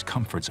dangerous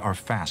discomforts are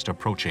fast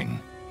approaching.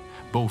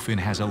 Bowfin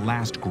has a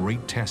last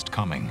great test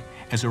coming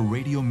as a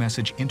radio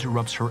message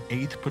interrupts her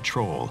 8th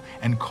patrol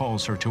and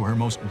calls her to her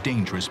most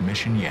dangerous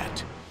mission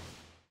yet.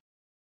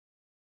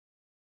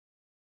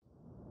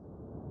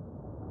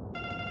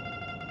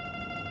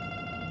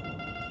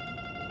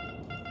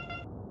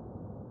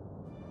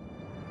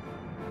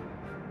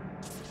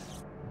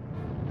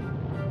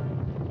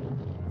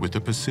 With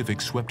the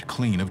Pacific swept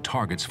clean of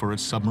targets for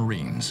its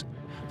submarines,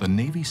 the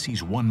Navy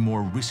sees one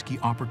more risky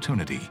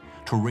opportunity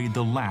to raid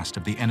the last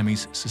of the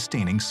enemy's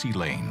sustaining sea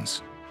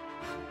lanes.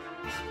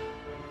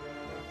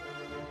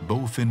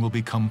 Bowfin will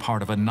become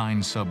part of a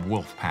 9-sub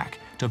wolf pack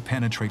to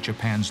penetrate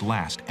Japan's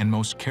last and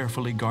most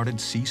carefully guarded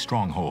sea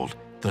stronghold,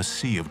 the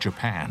Sea of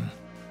Japan.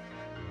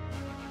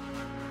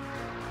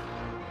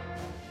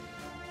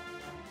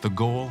 The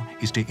goal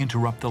is to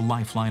interrupt the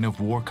lifeline of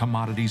war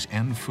commodities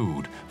and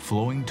food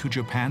flowing to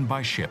Japan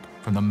by ship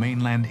from the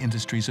mainland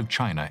industries of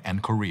China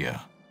and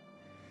Korea.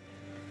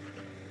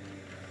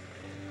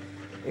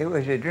 It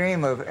was a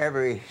dream of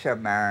every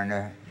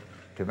submariner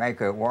to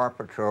make a war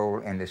patrol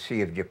in the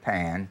Sea of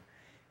Japan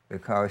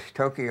because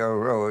Tokyo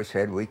Row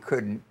said we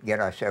couldn't get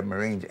our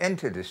submarines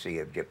into the Sea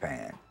of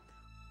Japan.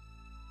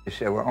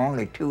 There were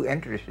only 2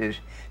 entrances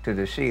to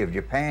the Sea of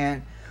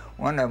Japan.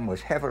 One of them was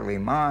heavily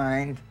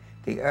mined.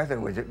 The other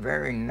was a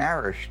very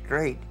narrow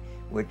strait,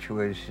 which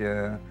was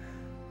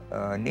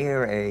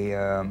near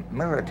a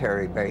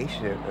military base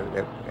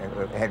that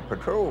had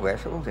patrol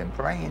vessels and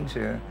planes,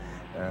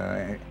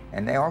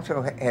 and they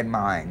also had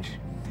mines.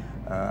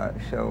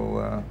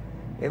 So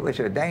it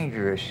was a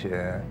dangerous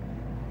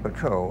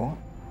patrol.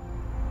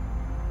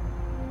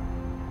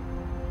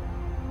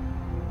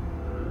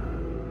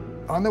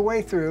 On the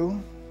way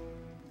through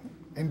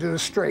into the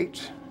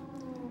straits,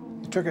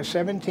 it took us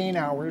 17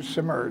 hours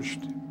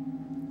submerged.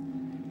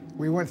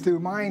 We went through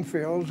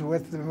minefields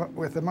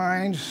with the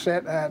mines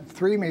set at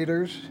 3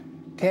 meters,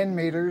 10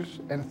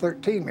 meters, and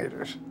 13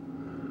 meters.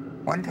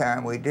 One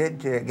time we did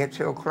get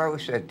so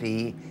close that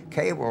the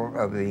cable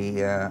of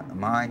the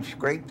mine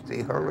scraped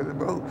the hull of the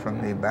boat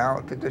from the bow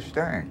to the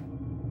stern.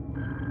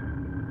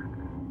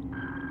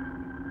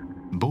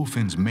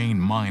 Bowfin's main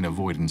mine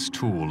avoidance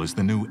tool is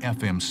the new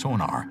FM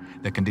sonar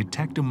that can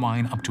detect a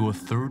mine up to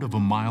 1/3 of a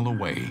mile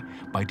away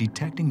by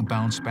detecting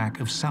bounce back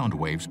of sound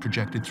waves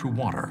projected through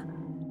water.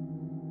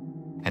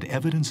 At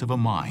evidence of a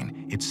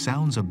mine, it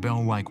sounds a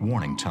bell-like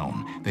warning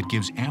tone that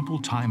gives ample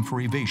time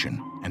for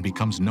evasion and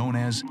becomes known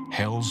as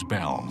Hell's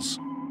Bells.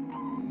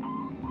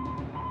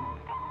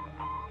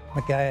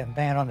 The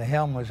man on the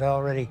helm was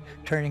already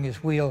turning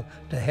his wheel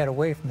to head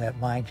away from that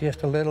mine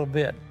just a little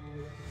bit,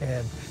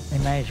 and they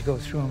managed to go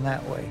through them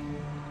that way.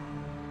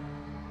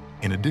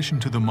 In addition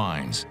to the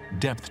mines,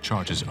 depth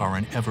charges are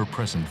an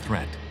ever-present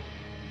threat.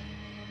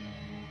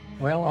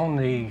 Well, on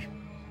the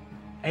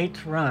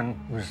 8th run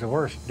was the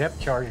worst depth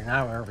charging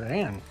I was ever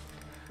in.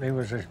 There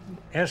was an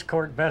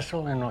escort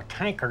vessel and a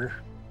tanker,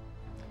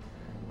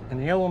 and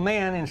the old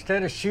man,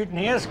 instead of shooting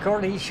the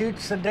escort, he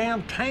shoots the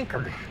damn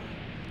tanker.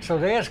 So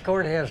the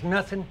escort has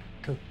nothing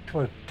to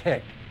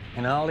protect,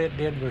 and all it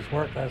did was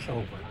work us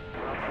over.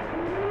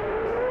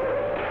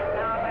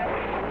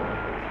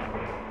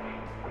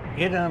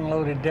 It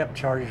unloaded depth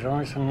charges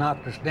on us and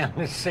knocked us down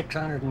to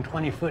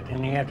 620 foot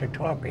in the after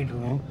torpedo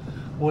room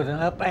with an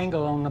up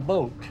angle on the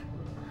boat.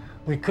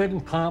 We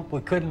couldn't pump,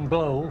 we couldn't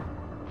blow.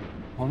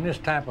 On this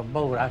type of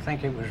boat, I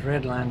think it was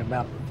redlined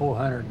about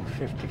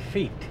 450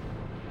 feet.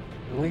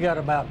 We got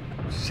about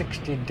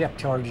 60 depth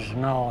charges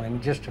in all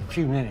in just a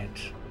few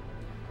minutes.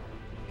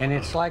 And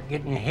it's like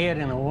getting your head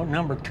in a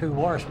 #2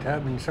 wash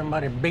tub and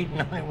somebody beating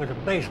on it with a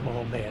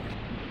baseball bat.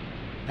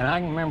 And I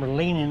can remember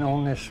leaning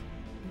on this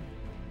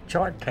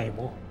chart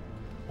table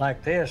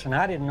like this, and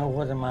I didn't know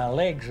whether my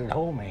legs would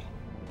hold me.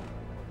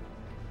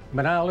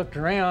 But I looked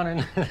around,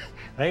 and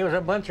there was a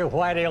bunch of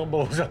white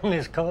elbows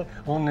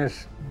on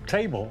this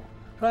table.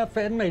 Well,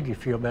 it made you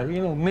feel better.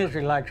 You know,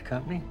 misery likes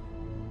company.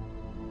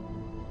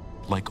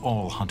 Like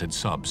all hunted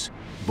subs,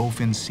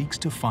 Bowfin seeks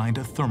to find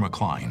a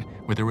thermocline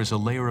where there is a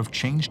layer of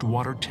changed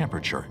water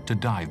temperature to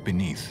dive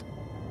beneath.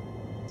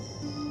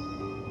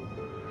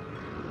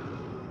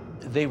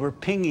 They were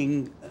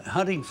pinging,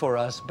 hunting for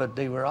us, but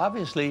they were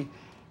obviously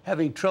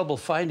having trouble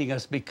finding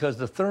us because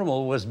the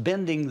thermal was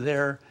bending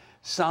their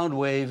sound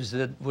waves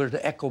that were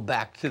to echo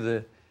back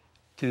to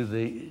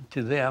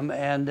them,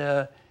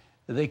 and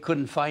they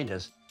couldn't find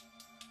us.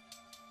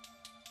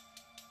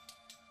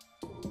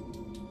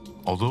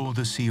 Although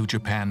the Sea of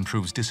Japan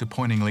proves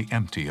disappointingly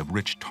empty of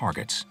rich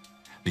targets,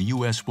 the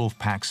U.S.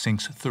 Wolfpack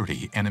sinks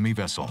 30 enemy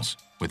vessels,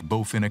 with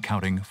Bowfin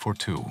accounting for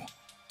 2.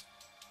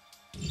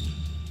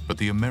 But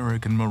the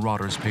American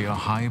marauders pay a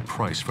high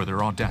price for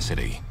their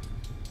audacity.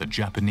 The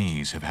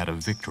Japanese have had a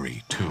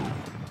victory, too.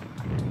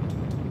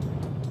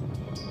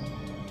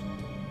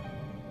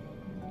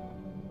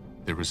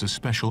 There is a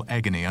special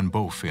agony on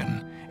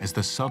Bowfin as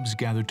the subs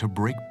gather to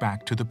break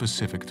back to the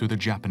Pacific through the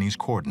Japanese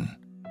cordon.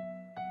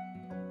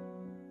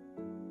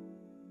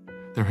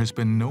 There has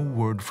been no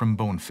word from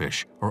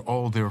Bonefish or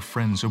all their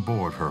friends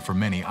aboard her for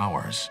many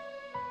hours.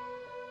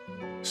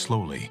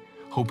 Slowly,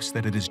 hopes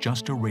that it is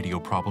just a radio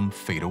problem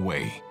fade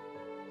away.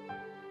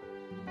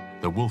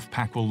 The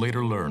Wolfpack will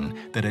later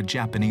learn that a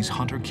Japanese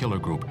hunter-killer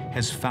group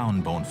has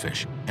found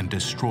Bonefish and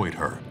destroyed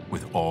her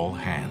with all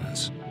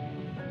hands.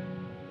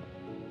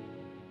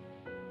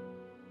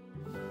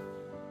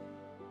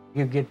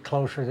 You get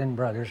closer than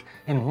brothers,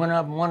 and when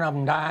one of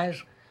them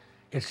dies,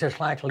 it's just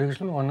like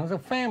losing one of the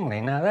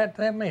family. Now,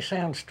 that may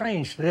sound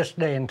strange to this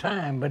day and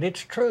time, but it's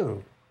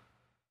true.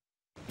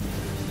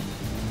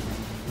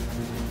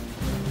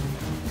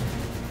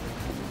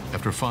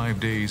 After 5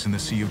 days in the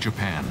Sea of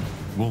Japan,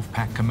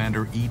 Wolfpack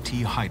Commander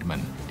E.T. Heidman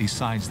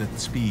decides that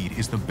speed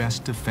is the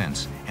best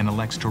defense and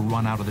elects to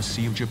run out of the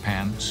Sea of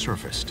Japan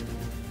surfaced.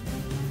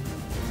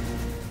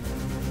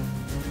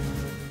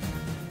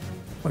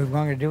 What we're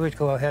going to do is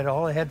go ahead,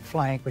 all ahead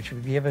flank, which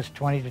would give us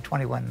 20 to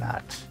 21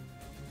 knots.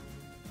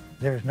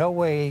 There's no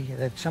way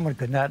that someone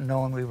could not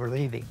know when we were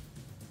leaving.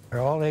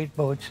 All 8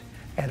 boats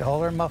had all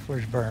their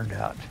mufflers burned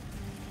out.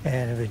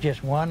 And it was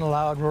just one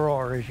loud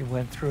roar as you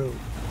went through.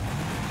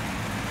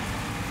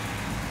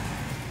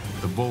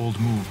 The bold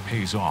move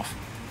pays off,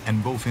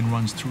 and Bowfin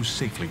runs through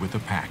safely with the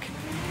pack.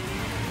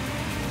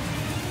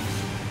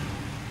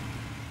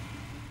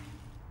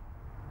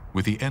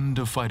 With the end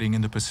of fighting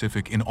in the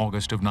Pacific in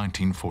August of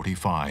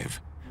 1945,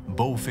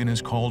 Bowfin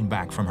is called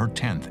back from her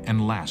 10th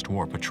and last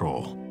war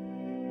patrol.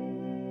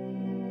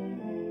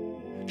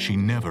 She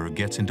never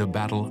gets into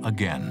battle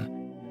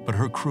again, but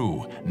her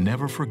crew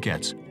never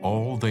forgets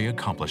all they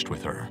accomplished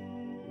with her.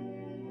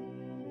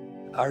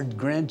 Our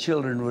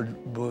grandchildren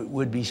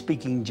would be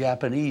speaking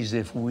Japanese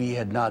if we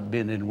had not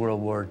been in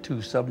World War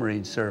II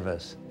submarine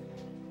service,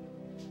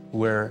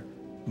 where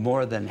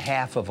more than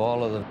half of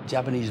all of the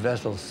Japanese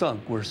vessels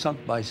were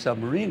sunk by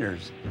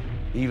submariners,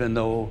 even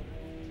though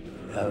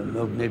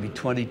maybe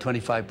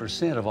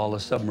 20–25% of all the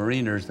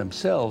submariners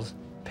themselves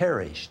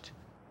perished.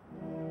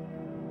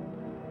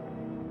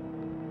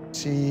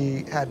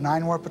 She had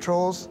 9 war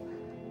patrols,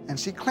 and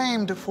she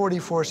claimed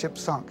 44 ships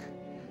sunk.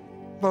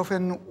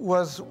 Bowfin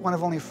was one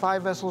of only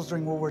 5 vessels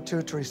during World War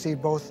II to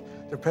receive both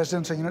the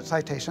Presidential Unit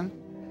Citation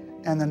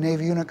and the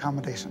Navy Unit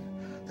Commendation,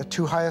 the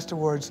 2 highest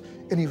awards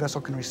any vessel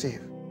can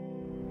receive.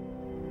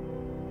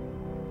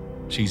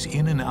 She's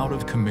in and out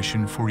of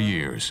commission for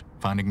years,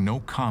 finding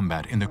no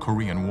combat in the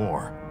Korean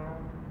War.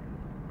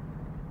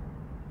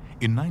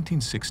 In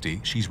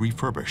 1960, she's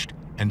refurbished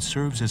and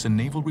serves as a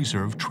Naval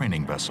Reserve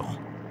training vessel.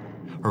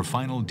 Her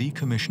final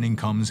decommissioning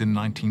comes in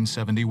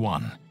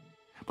 1971,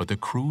 but the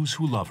crews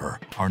who love her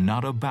are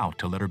not about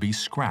to let her be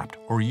scrapped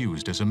or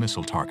used as a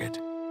missile target.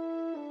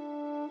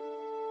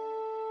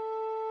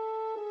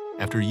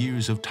 After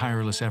years of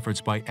tireless efforts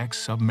by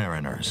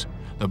ex-submariners,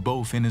 the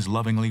Bowfin is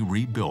lovingly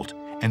rebuilt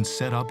and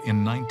set up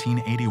in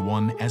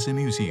 1981 as a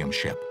museum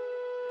ship.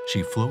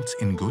 She floats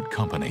in good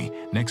company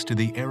next to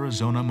the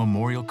Arizona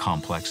Memorial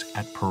Complex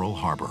at Pearl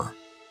Harbor.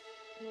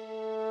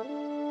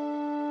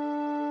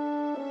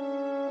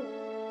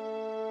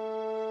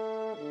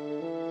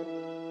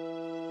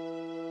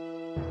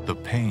 The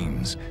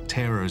pains,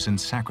 terrors, and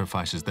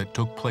sacrifices that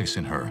took place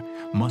in her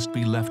must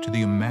be left to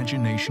the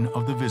imagination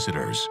of the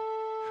visitors,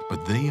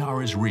 but they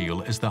are as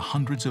real as the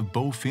hundreds of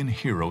Bowfin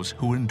heroes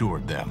who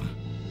endured them.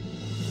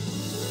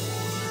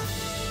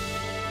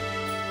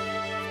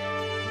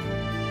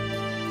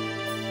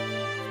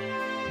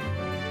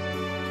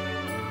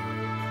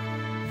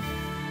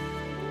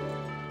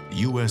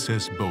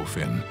 USS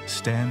Bowfin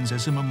stands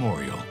as a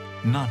memorial,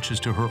 not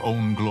just to her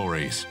own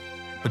glories,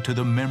 but to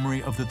the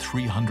memory of the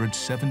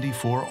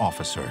 374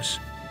 officers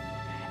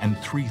and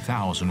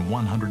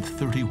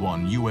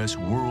 3,131 U.S.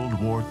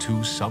 World War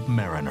II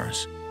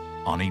submariners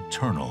on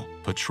eternal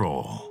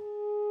patrol.